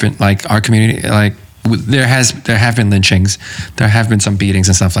 we have been, like, our community, like, there have been lynchings, there have been some beatings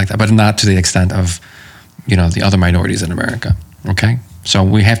and stuff like that, but not to the extent of, the other minorities in America. Okay, so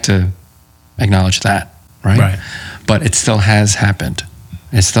we have to acknowledge that, right? Right. But it still has happened.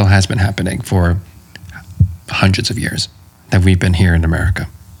 It still has been happening for hundreds of years that we've been here in America.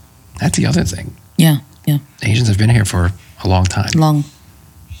 That's the other thing. Yeah. Asians have been here for a long time.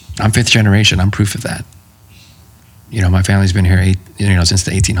 I'm fifth generation. I'm proof of that. My family's been here since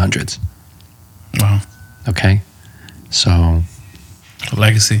the 1800s. Wow. Okay. So.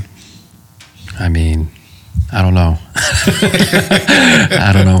 Legacy. I mean, I don't know.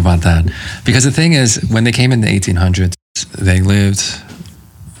 I don't know about that. Because the thing is, when they came in the 1800s, they lived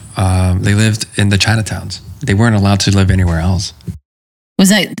in the Chinatowns. They weren't allowed to live anywhere else. Was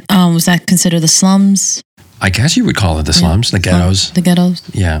that considered the slums? I guess you would call it the slums, the ghettos. The ghettos.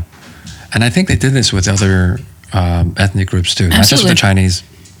 Yeah. And I think they did this with other ethnic groups too, not just with the Chinese,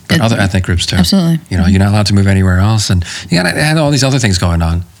 but other ethnic groups too. Absolutely. You're not allowed to move anywhere else, and they had all these other things going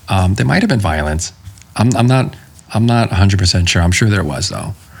on. There might have been violence. I'm not 100% sure. I'm sure there was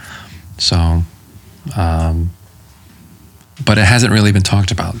though. So, but it hasn't really been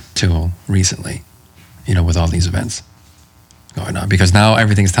talked about till recently, with all these events going on, because now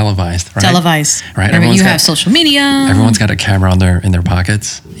everything's televised, right? Right. You have social media. Everyone's got a camera in their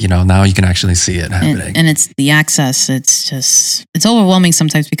pockets. Now you can actually see it happening. And it's the access. It's overwhelming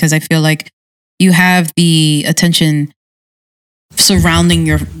sometimes, because I feel like you have the attention surrounding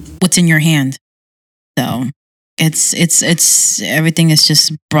what's in your hand. So it's everything is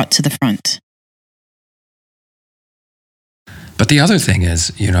just brought to the front. But the other thing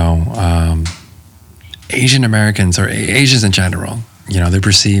is, Asian Americans or Asians in general, they're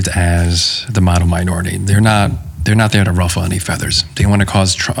perceived as the model minority. They're not there to ruffle any feathers. They want to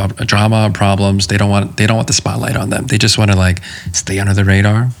cause drama, problems. They don't want the spotlight on them. They just want to stay under the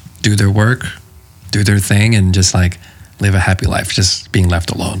radar, do their work, do their thing, and just live a happy life, just being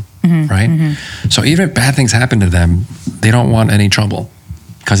left alone, right? Mm-hmm. So even if bad things happen to them, they don't want any trouble,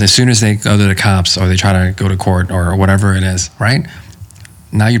 because as soon as they go to the cops or they try to go to court or whatever it is, right?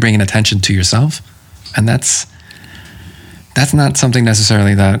 Now you're bringing attention to yourself, and that's not something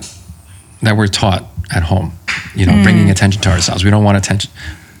necessarily that we're taught at home. Bringing attention to ourselves. We don't want attention.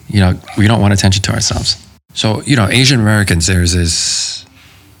 We don't want attention to ourselves. So Asian Americans, there's this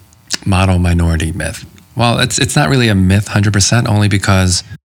model minority myth. Well, it's not really a myth 100%, only because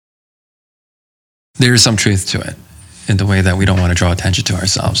there is some truth to it in the way that we don't want to draw attention to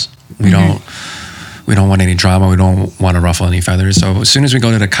ourselves. We don't want any drama. We don't want to ruffle any feathers. So as soon as we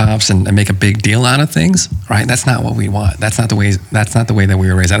go to the cops and make a big deal out of things, right? That's not what we want. That's not the way that we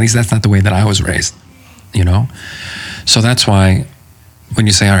were raised. At least that's not the way that I was raised. So that's why when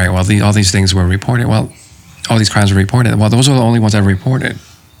you say, all right, well, all these things were reported. Well, all these crimes were reported. Well, those are the only ones that were reported.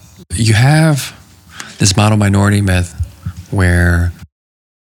 You have this model minority myth where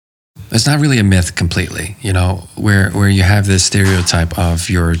it's not really a myth completely, where you have this stereotype of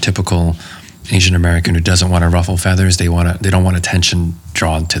your typical Asian American who doesn't want to ruffle feathers. They don't want attention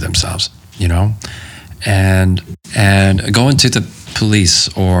drawn to themselves, and going to the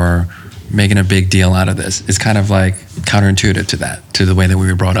police or making a big deal out of this is kind of counterintuitive to the way that we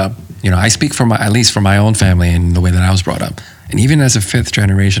were brought up. I speak at least for my own family and the way that I was brought up. And even as a 5th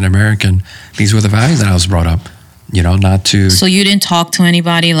generation American, these were the values that I was brought up, not to. So you didn't talk to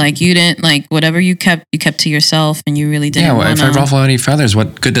anybody, you didn't, whatever you kept to yourself, and you really didn't. Yeah, well, if I ruffle any feathers,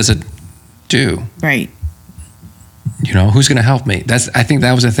 what good does it do? Right. Who's going to help me? I think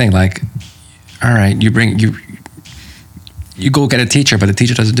that was the thing. All right, you go get a teacher, but the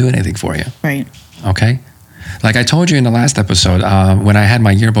teacher doesn't do anything for you. Right. Okay. Like I told you in the last episode, when I had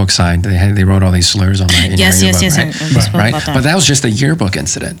my yearbook signed, they wrote all these slurs on my yearbook. Yes. Right. But that was just a yearbook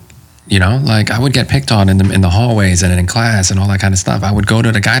incident. I would get picked on in the hallways and in class and all that kind of stuff. I would go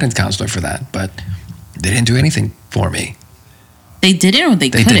to the guidance counselor for that, but they didn't do anything for me. They didn't, or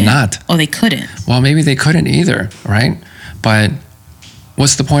they couldn't? They did not. Oh, they couldn't. Well, maybe they couldn't either, right? But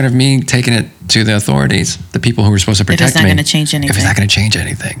what's the point of me taking it to the authorities, the people who were supposed to protect me? If it's not going to change anything. If it's not going to change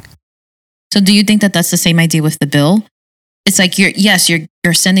anything. So do you think that that's the same idea with the bill? It's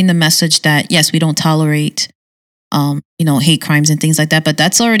you're sending the message that, yes, we don't tolerate, hate crimes and things like that. But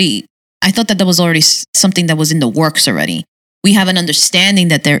that's already, I thought that was already something that was in the works already. We have an understanding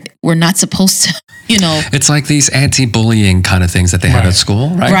that we're not supposed to, It's like these anti-bullying kind of things that they had at school,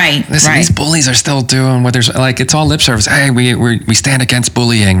 right? Right. Listen, these bullies are still doing what there's it's all lip service. Hey, we stand against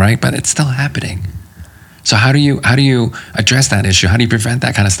bullying, right? But it's still happening. So how do you address that issue? How do you prevent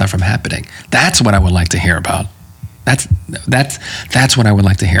that kind of stuff from happening? That's what I would like to hear about. That's what I would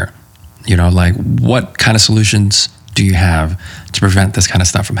like to hear. What kind of solutions do you have to prevent this kind of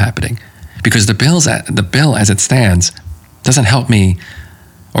stuff from happening? Because the bill as it stands doesn't help me,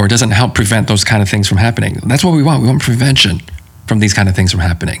 or doesn't help prevent those kind of things from happening. That's what we want. We want prevention from these kind of things from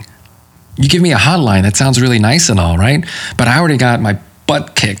happening. You give me a hotline, that sounds really nice and all, right? But I already got my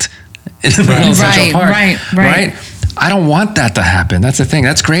butt kicked in the middle of Central Park, right? I don't want that to happen. That's the thing.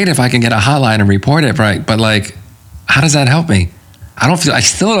 That's great if I can get a hotline and report it, right? But how does that help me? I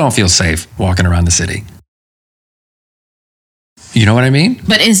still don't feel safe walking around the city. You know what I mean?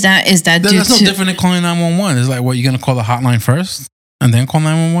 But is that that's no different than calling 911. It's like, what, you're going to call the hotline first and then call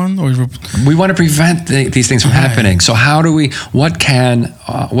 911? Or we want to prevent these things from happening. So what can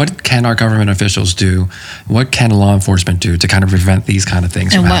our government officials do? What can law enforcement do to kind of prevent these kind of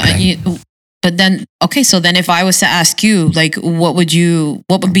things from happening? But then, okay, so then if I was to ask you, what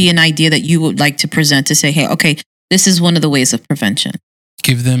would be an idea that you would like to present to say, hey, okay, this is one of the ways of prevention?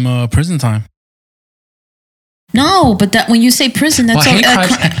 Give them prison time. No, but that when you say prison, that's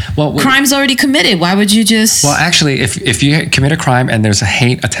crime's already committed. Why would you just? Well, actually, if you commit a crime and there's a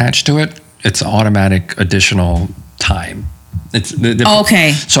hate attached to it, it's automatic additional time. It's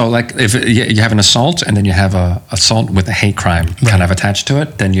okay. So if you have an assault and then you have a assault with a hate crime kind of attached to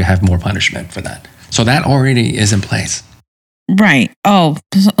it, then you have more punishment for that. So that already is in place. Right. Oh,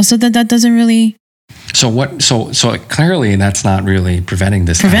 so that doesn't really. So what? So clearly that's not really preventing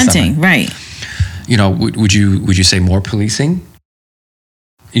this. Preventing, right? Would you say more policing?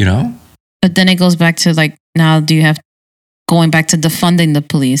 But then it goes back to now, do you have going back to defunding the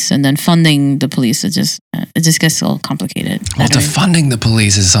police and then funding the police, it just gets a little complicated. Well, defunding the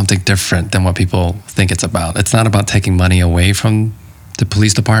police is something different than what people think it's about. It's not about taking money away from the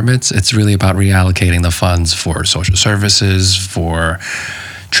police departments. It's really about reallocating the funds for social services, for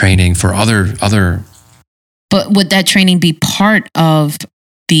training, for other. But would that training be part of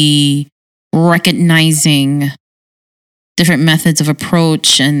the recognizing different methods of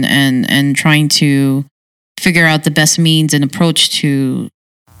approach and trying to figure out the best means and approach to,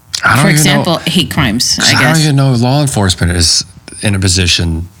 for example, hate crimes? I guess. I don't even know law enforcement is in a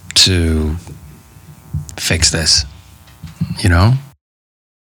position to fix this. You know?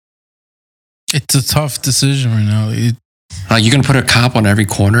 It's a tough decision right now. Like, you're going to put a cop on every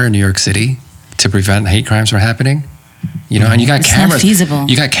corner in New York City to prevent hate crimes from happening? You know, and you got cameras. Not feasible.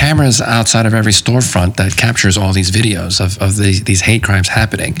 You got cameras outside of every storefront that captures all these videos of these hate crimes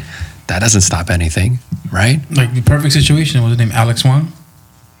happening. That doesn't stop anything, right? Like the perfect situation. What was his name? Alex Wong?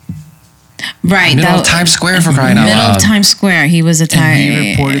 Right. Middle of Times Square, for crying out loud. Middle of Times Square. He was a And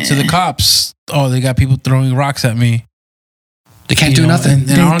he reported to the cops. Oh, they got people throwing rocks at me. They can't do nothing.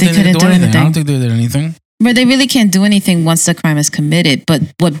 And I don't think they did anything. I don't think they did anything. But they really can't do anything once the crime is committed. But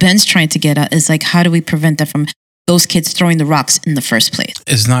what Ben's trying to get at is like, how do we prevent that from those kids throwing the rocks in the first place?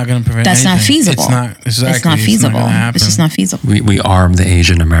 It's not going to prevent That's anything. not feasible. It's not. Exactly. It's not feasible. It's It's just not feasible. We arm the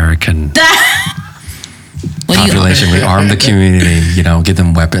Asian American population. We arm the community. You know, give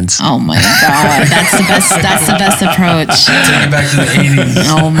them weapons. Oh my God, that's the best. That's the best approach. Take it back to the 80s.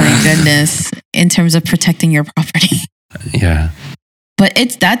 Oh my goodness, in terms of protecting your property. Yeah, but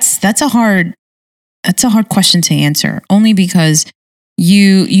that's a hard question to answer. Only because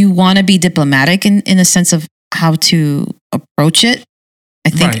you want to be diplomatic in a sense of how to approach it. I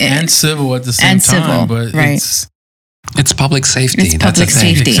think, right, and civil at the same time. But right. It's public safety. It's public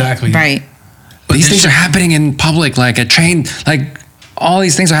safety. Exactly. Right. But these things are happening in public, like at train, like all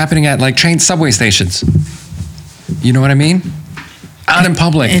these things are happening at like train subway stations. You know what I mean? Out in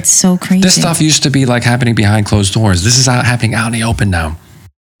public. It's so crazy. This stuff used to be like happening behind closed doors. This is happening out in the open now.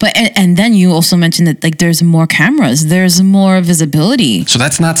 But and then you also mentioned that like there's more cameras, there's more visibility. So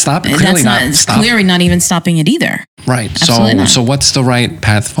that's not stopping. Clearly not even stopping it either. Right. Absolutely not. So what's the right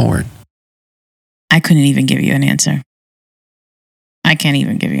path forward? I couldn't even give you an answer. I can't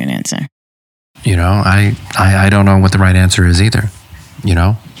even give you an answer. You know, I don't know what the right answer is either. You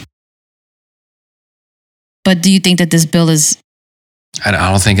know. But do you think that this bill is? I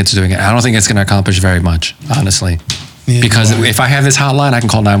don't think it's doing it. I don't think it's going to accomplish very much, honestly. Yeah, because if I have this hotline, I can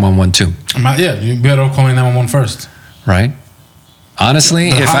call 911 too. Yeah, you better call 911 first. Right. Honestly,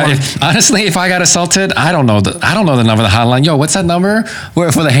 if I got assaulted, I don't know the number of the hotline. Yo, what's that number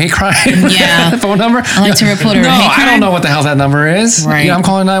for the hate crime? Yeah, phone number. I like to report a hate crime. I don't know what the hell that number is. Right. I'm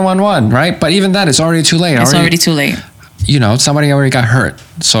calling 911. Right. But even that, it's already too late. It's already too late. You know, somebody already got hurt.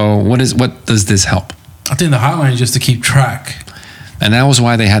 So what does this help? I think the hotline is just to keep track. And that was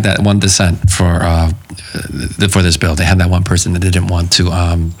why they had that one dissent for this bill. They had that one person that didn't want to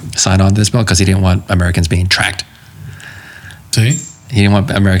sign on this bill because he didn't want Americans being tracked. See? He didn't want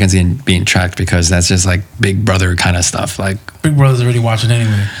Americans being tracked because that's just like Big Brother kind of stuff. Like Big Brother's already watching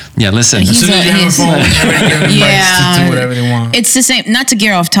anyway. Yeah, listen. As soon as you have a phone, you're already giving rights to do whatever they want. It's the same. Not to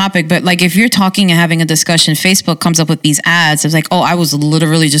get off topic, but like if you're talking and having a discussion, Facebook comes up with these ads. It's like, oh, I was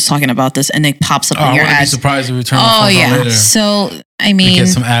literally just talking about this, and it pops up in your ads. I wouldn't be surprised if we turn the phone on later. So I mean, we get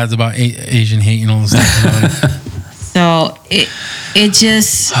some ads about Asian hate and all this stuff. So it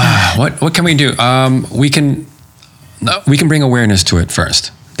just what can we do? We can bring awareness to it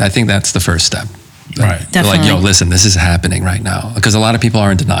first. I think that's the first step. Right. Definitely. Like, yo, listen, this is happening right now. Because a lot of people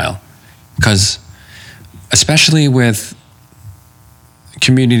are in denial. Because especially with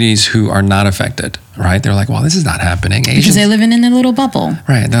communities who are not affected, right? They're like, well, this is not happening. Because they're living in a little bubble.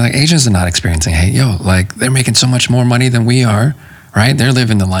 Right. They're like, Asians are not experiencing hate. Yo, like, they're making so much more money than we are, right? They're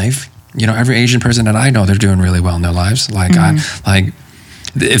living the life. You know, every Asian person that I know, they're doing really well in their lives. Like,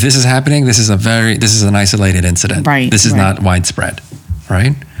 if this is happening, this is an isolated incident. Right. This is not widespread,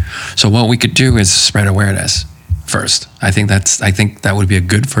 right? So what we could do is spread awareness first. I think that would be a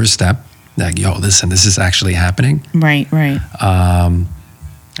good first step. Like, yo, listen, this is actually happening. Right. And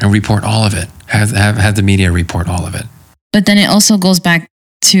report all of it. Have the media report all of it. But then it also goes back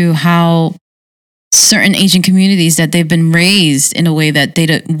to how certain Asian communities that they've been raised in a way that they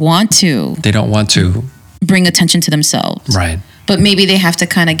don't want to. They don't want to bring attention to themselves. Right. But maybe they have to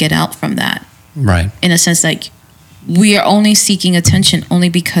kind of get out from that. Right. In a sense, like we are only seeking attention only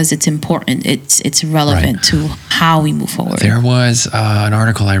because it's important. It's relevant to how we move forward. There was an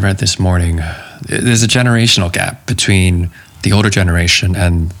article I read this morning. There's a generational gap between the older generation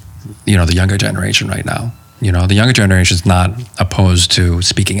and, you know, the younger generation right now. You know, the younger generation is not opposed to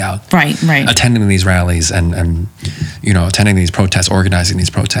speaking out, Right. attending these rallies and you know, attending these protests, organizing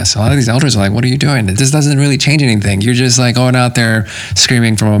these protests. A lot of these elders are like, what are you doing? This doesn't really change anything. You're just like going out there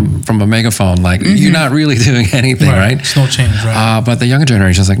screaming from a megaphone. Like, you're not really doing anything, right? It's no change, right? But the younger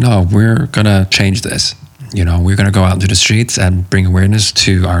generation is like, no, we're going to change this. You know, we're going to go out into the streets and bring awareness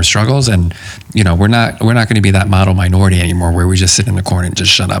to our struggles. And, you know, we're not going to be that model minority anymore where we just sit in the corner and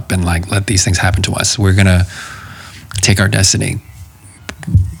just shut up and like let these things happen to us. We're going to take our destiny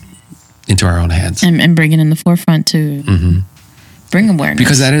into our own hands And bring it in the forefront to bring awareness.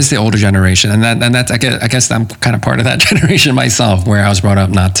 because that is the older generation, and that's I guess I'm kind of part of that generation myself, where I was brought up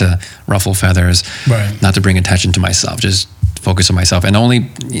not to ruffle feathers, Right. not to bring attention to myself, just focus on myself and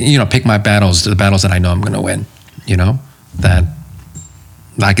only, you know, pick my battles, the battles that I know I'm going to win, you know, that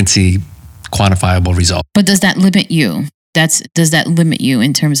I can see quantifiable results. But does that limit you? Does that limit you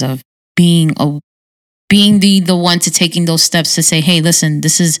in terms of being the one to taking those steps to say, hey, listen,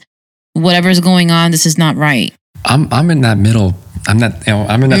 this is whatever's going on, this is not right. I'm in that middle. I'm in that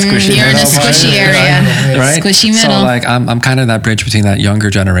squishy You're in middle a squishy part, area. right? Squishy middle. So like I'm kind of that bridge between that younger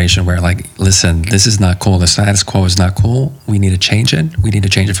generation where like, listen, this is not cool. The status quo is not cool. We need to change it. We need to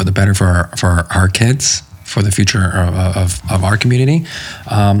change it for the better for our kids, for the future of our community.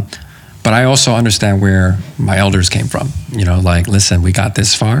 But I also understand where my elders came from. You know, like, listen, we got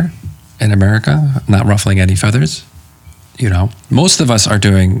this far in America, not ruffling any feathers. You know, most of us are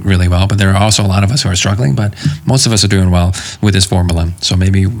doing really well, but there are also a lot of us who are struggling. But most of us are doing well with this formula. So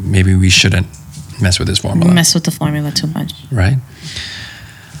maybe we shouldn't mess with this formula. Mess with the formula too much. Right?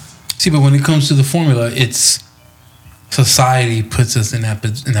 See, but when it comes to the formula, it's society puts us in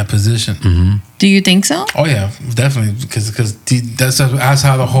that position. Mm-hmm. Do you think so? Oh yeah, definitely, because that's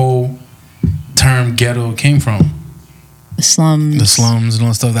how the whole term ghetto came from. The slums. The slums and all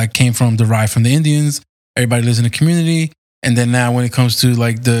the stuff that came from, derived from the Indians. Everybody lives in a community. And then now when it comes to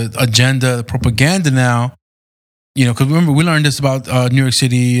like the agenda, the propaganda now, you know, because remember, we learned this about New York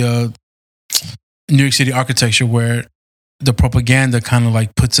City architecture, where the propaganda kind of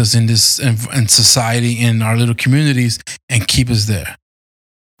like puts us in this, in society, in our little communities, and keep us there.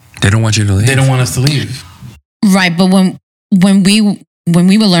 They don't want you to leave. They don't want us to leave. Right. But when we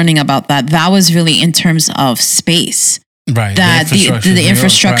were learning about that was really in terms of space. Right. That the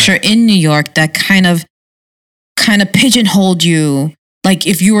infrastructure in New York that kind of pigeonholed you. Like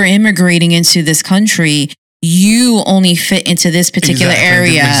if you were immigrating into this country, you only fit into this particular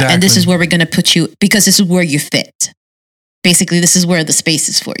area. And this is where we're going to put you, because this is where you fit. Basically, this is where the space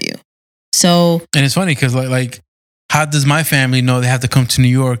is for you. So, and it's funny because like, how does my family know they have to come to New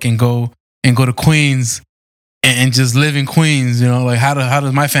York and go to Queens and just live in Queens? You know, like how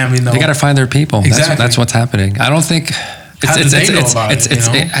does my family know? They got to find their people. Exactly. That's what's happening. I don't think.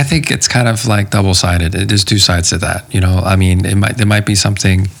 I think it's kind of like double-sided. There's two sides to that. You know, I mean, there might be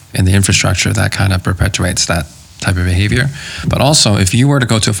something in the infrastructure that kind of perpetuates that type of behavior. But also, if you were to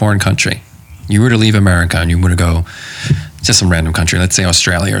go to a foreign country, you were to leave America and you were to go to some random country, let's say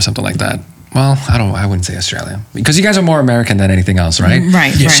Australia or something like that. Well, I wouldn't say Australia, because you guys are more American than anything else, right?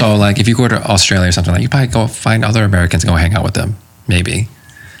 Right. Yeah. Right. So, like, if you go to Australia or something like, you probably go find other Americans and go hang out with them, maybe.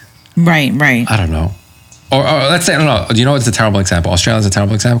 Right. I don't know. Or let's say, I don't know. You know, it's a terrible example. Australia's a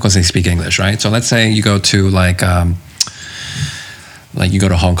terrible example because they speak English, right? So let's say you go to like you go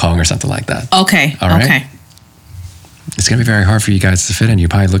to Hong Kong or something like that. Okay. All right? Okay. It's going to be very hard for you guys to fit in. You're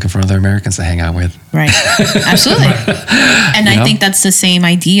probably looking for other Americans to hang out with. Right. Absolutely. And I think that's the same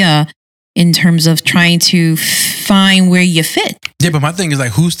idea in terms of trying to find where you fit. Yeah, but my thing is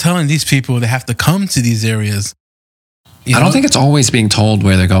like, who's telling these people they have to come to these areas? I don't think it's always being told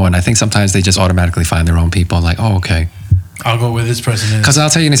where they're going. I think sometimes they just automatically find their own people. Like, oh, okay, I'll go where this person is. Because I'll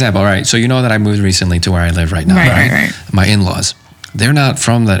tell you an example. All right, so you know that I moved recently to where I live right now. Right. My in-laws, they're not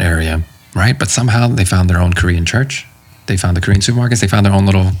from that area, right? But somehow they found their own Korean church. They found the Korean supermarkets. They found their own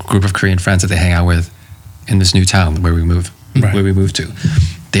little group of Korean friends that they hang out with in this new town where we moved to.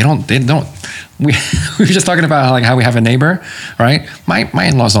 They don't. We were just talking about how we have a neighbor, right? My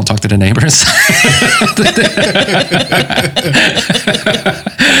in-laws don't talk to the neighbors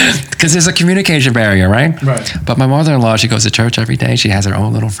because there's a communication barrier, right? Right. But my mother-in-law, she goes to church every day. She has her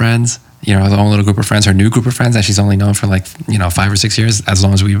own little friends, her own little group of friends, her new group of friends that she's only known for 5 or 6 years, as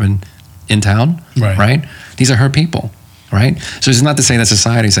long as we've been in town, right? These are her people. Right? So it's not to say that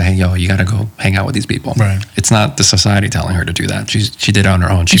society say, hey, yo, you got to go hang out with these people. Right. It's not the society telling her to do that. She did it on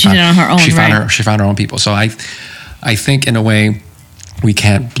her own. She found her own people. So I think in a way we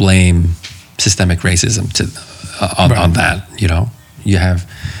can't blame systemic racism on that. You have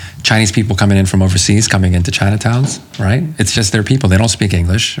Chinese people coming in from overseas, coming into Chinatowns, right? It's just their people. They don't speak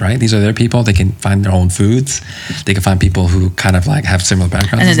English, right? These are their people. They can find their own foods. They can find people who kind of like have similar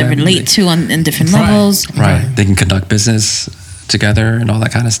backgrounds. And then they relate to in different levels. Right. They can conduct business together and all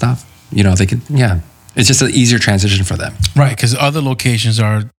that kind of stuff. You know, they can, It's just an easier transition for them. Right, because other locations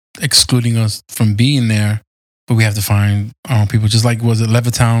are excluding us from being there, but we have to find our own people. Just like, was it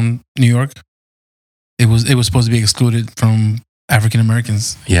Levittown, New York? It was supposed to be excluded from African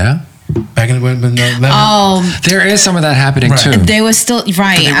Americans. Yeah. Back in the there is some of that happening too. They were still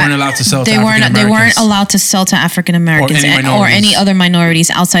right. They weren't allowed to sell. They weren't allowed to sell to African Americans or any other minorities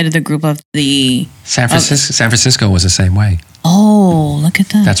outside of the group of the San Francisco was the same way. Oh, look at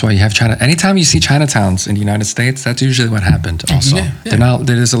that. That's why you have China. Anytime you see Chinatowns in the United States, that's usually what happened. Also,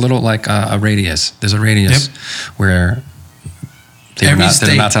 there's a little like a radius. There's a radius where they're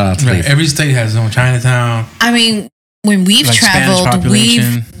not allowed to leave. Every state has its own Chinatown. I mean, when we've traveled,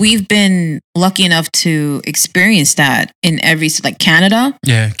 we've been lucky enough to experience that in every, like Canada.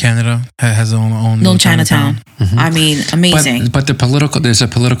 Yeah, Canada has its own Chinatown. Mm-hmm. I mean, amazing. But there's a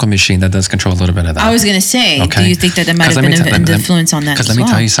political machine that does control a little bit of that. I was going to say, do you think that there might have been an influence on that? Because let me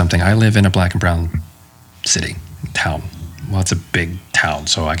tell you something. I live in a black and brown town. Well, it's a big town,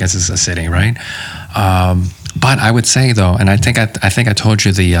 so I guess it's a city, right? But I would say though, and I think I told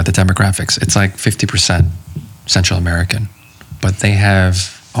you the demographics. It's like 50% Central American, but they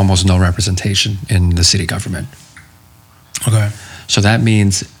have almost no representation in the city government. Okay. So that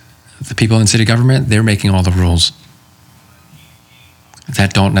means the people in city government, they're making all the rules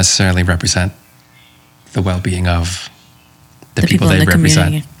that don't necessarily represent the well-being of the people they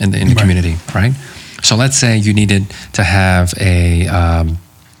represent in the community, right? So let's say you needed to have a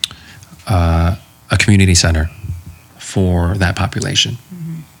community center for that population.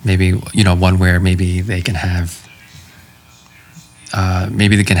 Maybe, one where maybe they can have a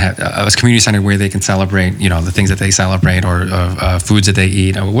community center where they can celebrate, the things that they celebrate or foods that they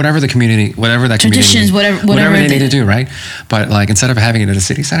eat or whatever that traditions, community, whatever they need to do, right? But like instead of having it at a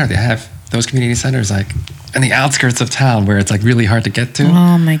city center, they have those community centers like in the outskirts of town where it's like really hard to get to.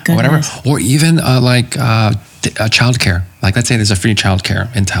 Oh my goodness! Whatever, or even childcare. Like let's say there's a free childcare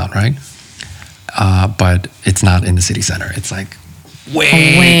in town, right? But it's not in the city center. It's like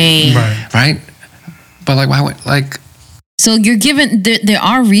way. Right? But like, why would, like... So you're given, there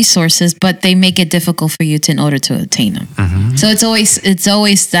are resources, but they make it difficult for you in order to attain them. Mm-hmm. So it's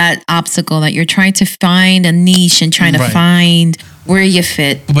always that obstacle that you're trying to find a niche and trying to find where you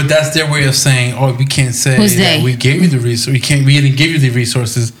fit. But that's their way of saying, we can't say that we gave you the resource. We didn't give you the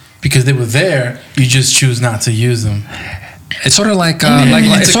resources because they were there. You just choose not to use them. It's sort of like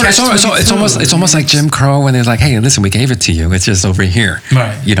it's almost like Jim Crow when they're like, hey, listen, we gave it to you. It's just over here.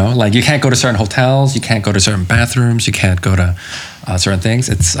 Right. Like you can't go to certain hotels, you can't go to certain bathrooms, you can't go to certain things.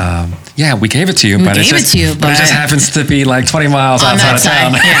 It's we gave it to you, but it just happens to be like 20 miles outside of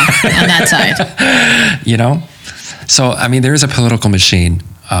town. On that side. So I mean, there is a political machine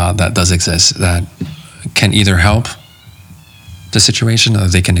that does exist that can either help the situation or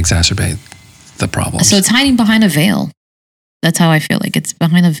they can exacerbate the problem. So it's hiding behind a veil. That's how I feel like it's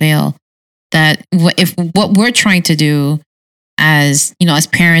behind a veil that if what we're trying to do as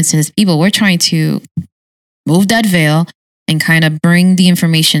parents and as people, we're trying to move that veil and kind of bring the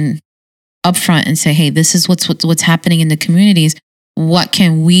information up front and say, hey, this is what's happening in the communities. What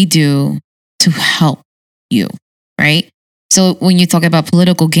can we do to help you? Right. So when you talk about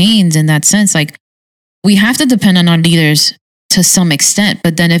political gains in that sense, like we have to depend on our leaders to some extent,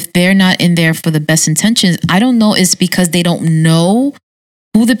 but then if they're not in there for the best intentions, I don't know, it's because they don't know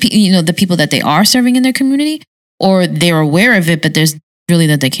who the people that they are serving in their community, or they're aware of it, but there's really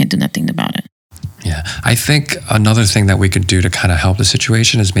that they can't do nothing about it. Yeah, I think another thing that we could do to kind of help the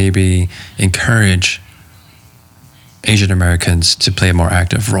situation is maybe encourage Asian Americans to play a more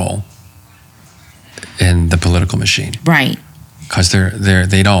active role in the political machine. Right. Because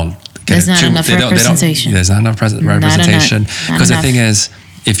they don't. There's not enough representation. There's not enough representation. Because the thing is,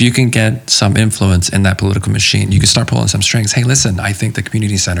 if you can get some influence in that political machine, you can start pulling some strings. Hey, listen, I think the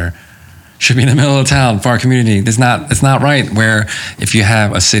community center should be in the middle of town for our community. It's not right where if you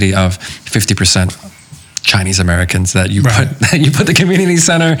have a city of 50% Chinese Americans that you put the community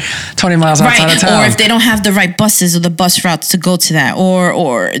center 20 miles outside of town. Or if they don't have the right buses or the bus routes to go to that,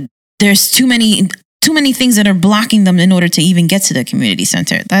 or there's too many things that are blocking them in order to even get to the community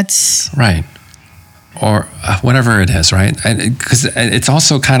center. That's right. Or whatever it is, right? Because it's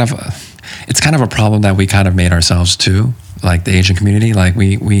also kind of a problem that we kind of made ourselves too, like the Asian community. Like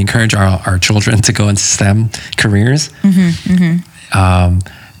we encourage our children to go into STEM careers, and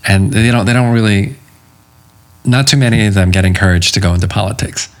they don't really. Not too many of them get encouraged to go into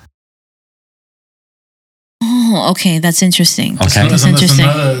politics. Oh, okay, that's interesting. Okay. That's That's interesting.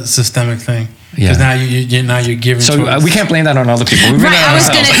 another systemic thing. Yeah. Because now you're giving. So towards- we can't blame that on other people. We blame Right, that on I was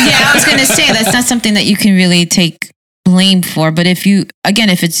ourselves. gonna say that's not something that you can really take blame for. But if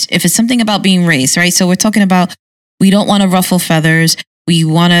it's something about being raised, right? So we're talking about we don't want to ruffle feathers. We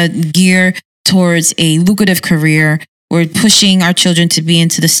want to gear towards a lucrative career. We're pushing our children to be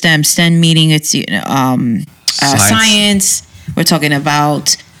into the STEM meaning it's science. We're talking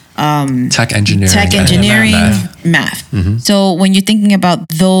about Tech engineering, math. Mm-hmm. So when you're thinking about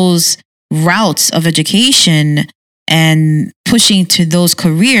those routes of education and pushing to those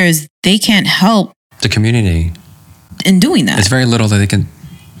careers, they can't help The community. in doing that. It's very little that they can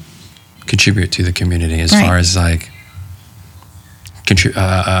contribute to the community as Right. far as like,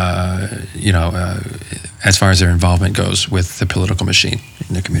 as far as their involvement goes with the political machine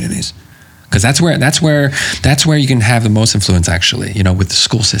in the communities. Because that's where you can have the most influence, actually. With the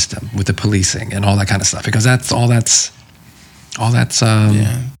school system, with the policing, and all that kind of stuff. Because that's all that's.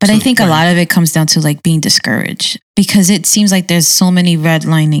 Yeah. But So- I think a lot of it comes down to like being discouraged because it seems like there's so many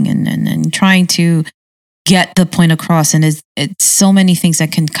redlining and trying to get the point across, and it's so many things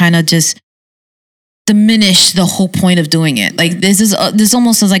that can kind of just diminish the whole point of doing it. Like this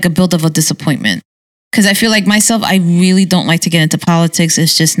almost is like a build of a disappointment. Because I feel like myself, I really don't like to get into politics.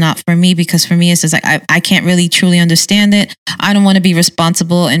 It's just not for me because for me, it's just like I can't really truly understand it. I don't want to be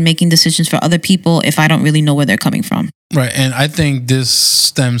responsible in making decisions for other people if I don't really know where they're coming from. Right. And I think this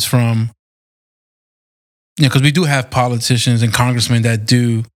stems from, because we do have politicians and congressmen that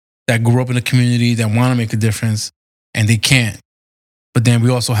grew up in the community that want to make a difference and they can't. But then we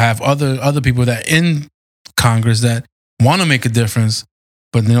also have other people that in Congress that want to make a difference,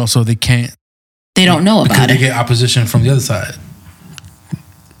 but then also they can't. They don't know because about they it. get opposition from the other side.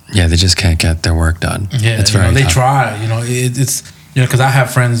 Yeah, they just can't get their work done. Yeah, it's very they tough. try. It's because I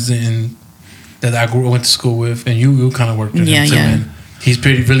have friends that I went to school with, and you kind of worked with him too. Yeah. And he's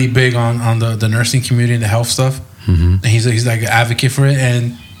really big on the nursing community and the health stuff. Mm-hmm. And he's like an advocate for it,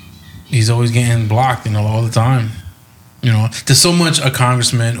 and he's always getting blocked, all the time. There's so much a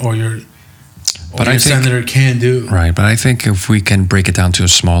congressman or your senator can do. Right, but I think if we can break it down to a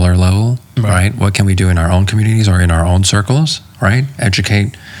smaller level, right? What can we do in our own communities or in our own circles, right?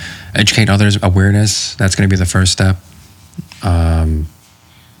 Educate others, awareness. That's going to be the first step.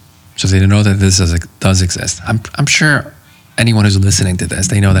 So they know that this does exist. I'm sure anyone who's listening to this,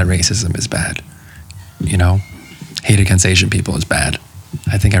 they know that racism is bad. Hate against Asian people is bad.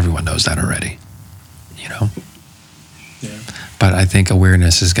 I think everyone knows that already. Yeah. But I think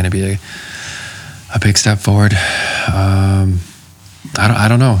awareness is going to be a big step forward. I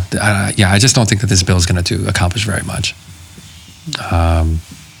don't know. I just don't think that this bill is going to accomplish very much.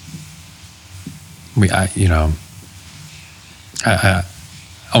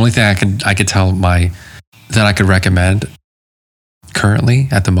 Only thing I could tell that I could recommend currently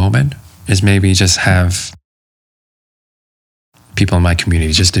at the moment is maybe just have people in my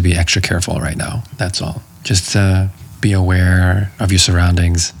community just to be extra careful right now. That's all. Just be aware of your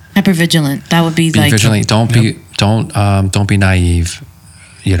surroundings. Hyper vigilant. That would be like vigilant. Don't be naive.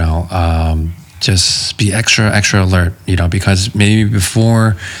 Just be extra alert. Because maybe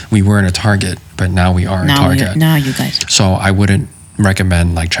before we weren't a target, but now we are a target. Now you guys. So I wouldn't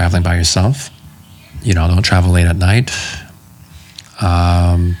recommend like traveling by yourself. Don't travel late at night.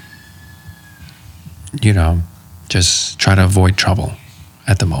 Just try to avoid trouble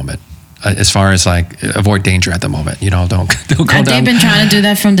at the moment. As far as like avoid danger at the moment, don't go down. They've been trying to do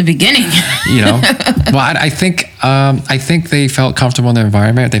that from the beginning. Well, I think they felt comfortable in their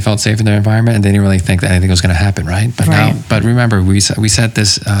environment. They felt safe in their environment, and they didn't really think that anything was going to happen, right? But remember, we said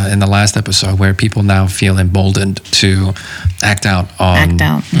this in the last episode where people now feel emboldened to act out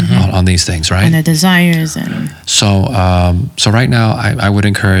on these things, right? And their desires and so right now, I would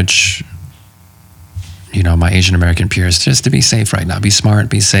encourage my Asian American peers just to be safe right now. Be smart,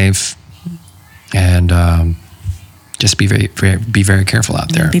 be safe. And just be very careful out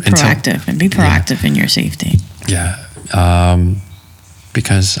there. Be proactive in your safety. Yeah,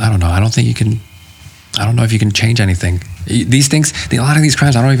 because I don't know. I don't know if you can change anything. These things, a lot of these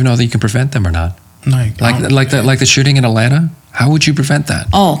crimes, I don't even know that you can prevent them or not. Like the shooting in Atlanta. How would you prevent that?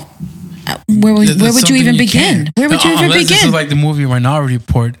 Oh, where would you even begin? Where would you even begin? This is like the movie Minority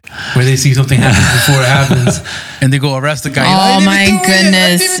Report, where they see something happen before it happens, and they go arrest the guy. Oh my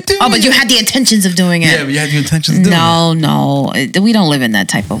goodness! Oh, but you had the intentions of doing it. Yeah, but you had the intentions of doing it. No, we don't live in that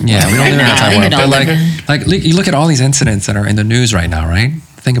type of world. Yeah, we don't live in that type of world. But like you look at all these incidents that are in the news right now, right?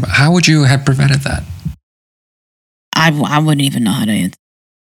 Think about how would you have prevented that? I wouldn't even know how to answer.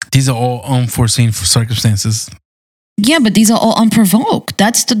 These are all unforeseen circumstances. Yeah, but these are all unprovoked.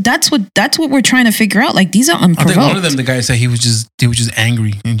 That's what we're trying to figure out. Like, these are unprovoked. I think one of them, the guy said he was just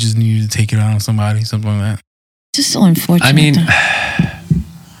angry and just needed to take it out on somebody, something like that. Just so unfortunate. I mean,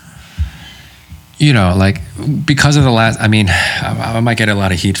 you know, like, because of the last, I mean, I might get a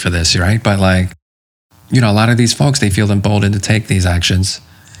lot of heat for this, right? But like, you know, a lot of these folks, they feel emboldened to take these actions,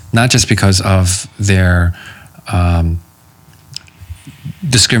 not just because of their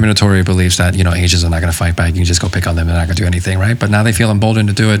discriminatory beliefs that, you know, Asians are not going to fight back. You can just go pick on them. They're not going to do anything, right? But now they feel emboldened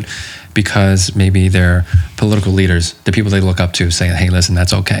to do it because maybe their political leaders, the people they look up to, say, hey, listen,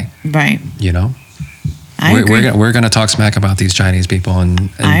 that's okay. Right. You know? We're going to talk smack about these Chinese people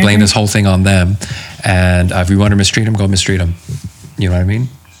and blame this whole thing on them. And if we want to mistreat them, go mistreat them. You know what I mean?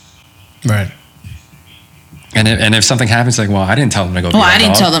 Right. And if something happens, like, well, I didn't tell them to go. I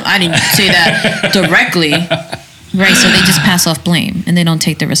didn't tell them. I didn't say that directly. Right. So they just pass off blame and they don't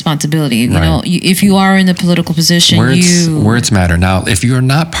take the responsibility. You know, if you are in a political position, words matter. Now, if you're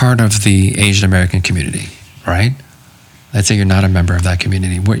not part of the Asian American community, right? Let's say you're not a member of that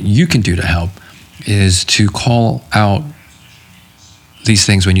community. What you can do to help is to call out these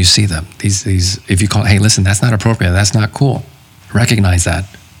things when you see them. These if you call, hey, listen, that's not appropriate. That's not cool. Recognize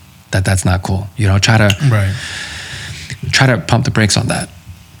that's not cool. You know, try to pump the brakes on that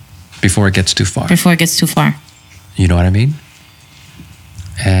before it gets too far. You know what I mean?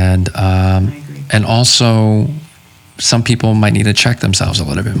 And also, some people might need to check themselves a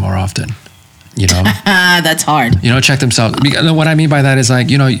little bit more often. You know, that's hard. You know, check themselves. What I mean by that is, like,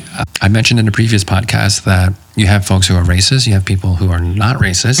 you know, I mentioned in the previous podcast that you have folks who are racist, you have people who are not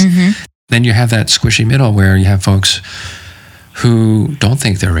racist. Mm-hmm. Then you have that squishy middle where you have folks who don't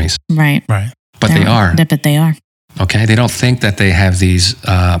think they're racist. Right. But they are. But they are. Okay, they don't think that they have these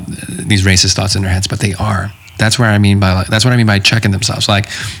racist thoughts in their heads, but they are. That's what I mean by checking themselves. Like,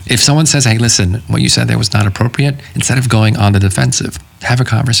 if someone says, "Hey, listen, what you said there was not appropriate," instead of going on the defensive, have a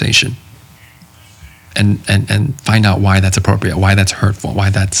conversation and find out why that's appropriate, why that's hurtful, why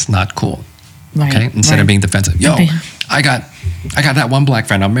that's not cool. Right. Okay, instead of being defensive. Yo, I got that one black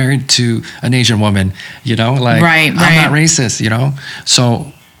friend. I'm married to an Asian woman. You know, like, I'm not racist. You know,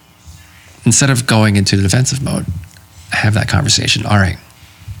 so instead of going into the defensive mode, have that conversation. All right,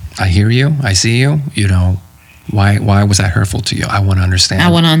 I hear you. I see you. You know, why was that hurtful to you? I want to understand.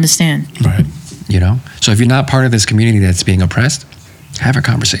 Right. You know, so if you're not part of this community that's being oppressed, have a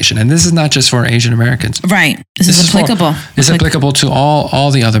conversation. And this is not just for Asian Americans. Right. This is applicable. It's applicable to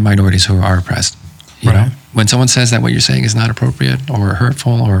all the other minorities who are oppressed. You know, when someone says that what you're saying is not appropriate or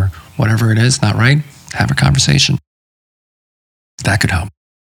hurtful or whatever it is, not right, have a conversation. That could help.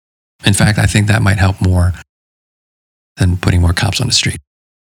 In fact, I think that might help more than putting more cops on the street.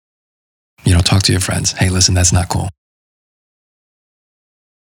 You know, talk to your friends. Hey, listen, that's not cool.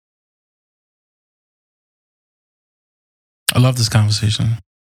 I love this conversation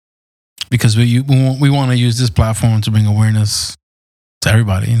because we want to use this platform to bring awareness to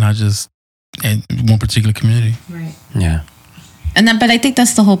everybody, not just in one particular community. Right. Yeah. But I think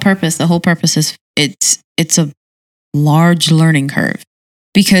that's the whole purpose. The whole purpose is it's a large learning curve,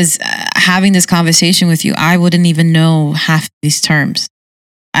 because having this conversation with you, I wouldn't even know half these terms.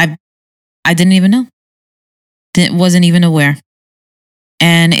 I didn't even know. Wasn't even aware.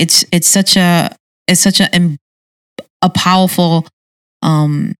 And it's such a powerful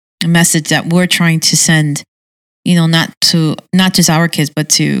message that we're trying to send, you know, not just our kids, but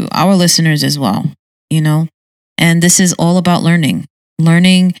to our listeners as well, you know. And this is all about learning.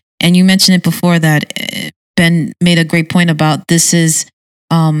 And you mentioned it before that Ben made a great point about this is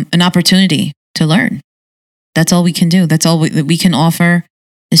an opportunity to learn. That's all we can do. That's all we can offer.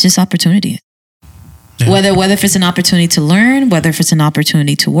 It's just opportunity. Yeah. Whether if it's an opportunity to learn, whether if it's an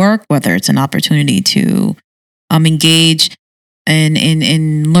opportunity to work, whether it's an opportunity to engage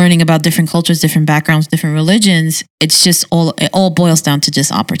in learning about different cultures, different backgrounds, different religions, it's just it all boils down to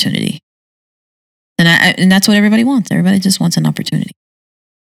just opportunity. And that's what everybody wants. Everybody just wants an opportunity.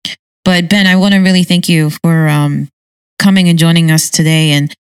 But Ben, I want to really thank you for coming and joining us today.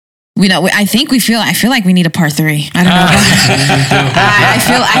 And I feel like we need a part 3. I don't know.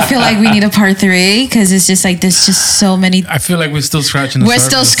 I feel like we need a part 3 because it's just like there's just so many. I feel like we're still scratching the surface. We're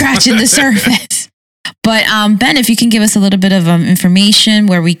still scratching the surface. But Ben, if you can give us a little bit of information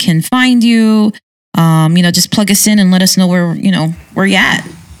where we can find you, just plug us in and let us know where you're at.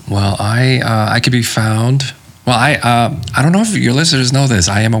 Well, I could be found. Well, I don't know if your listeners know this.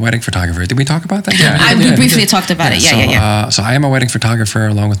 I am a wedding photographer. Did we talk about that? Yeah, we briefly talked about it. Yeah. So I am a wedding photographer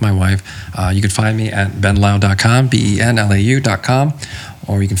along with my wife. You can find me at benlau.com, benlau.com,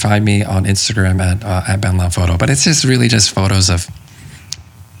 or you can find me on Instagram at Ben Lau Photo. But it's just really just photos of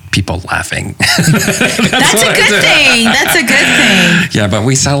people laughing. That's a good thing. That's a good thing. Yeah, but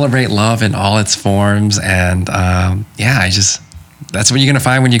we celebrate love in all its forms. And that's what you're going to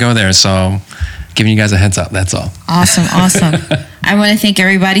find when you go there. So giving you guys a heads up, that's all. Awesome. I want to thank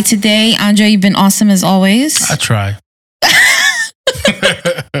everybody today. Andre, you've been awesome as always. I try.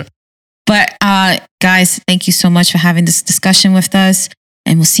 But guys, thank you so much for having this discussion with us.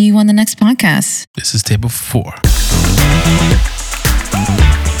 And we'll see you on the next podcast. This is Table 4.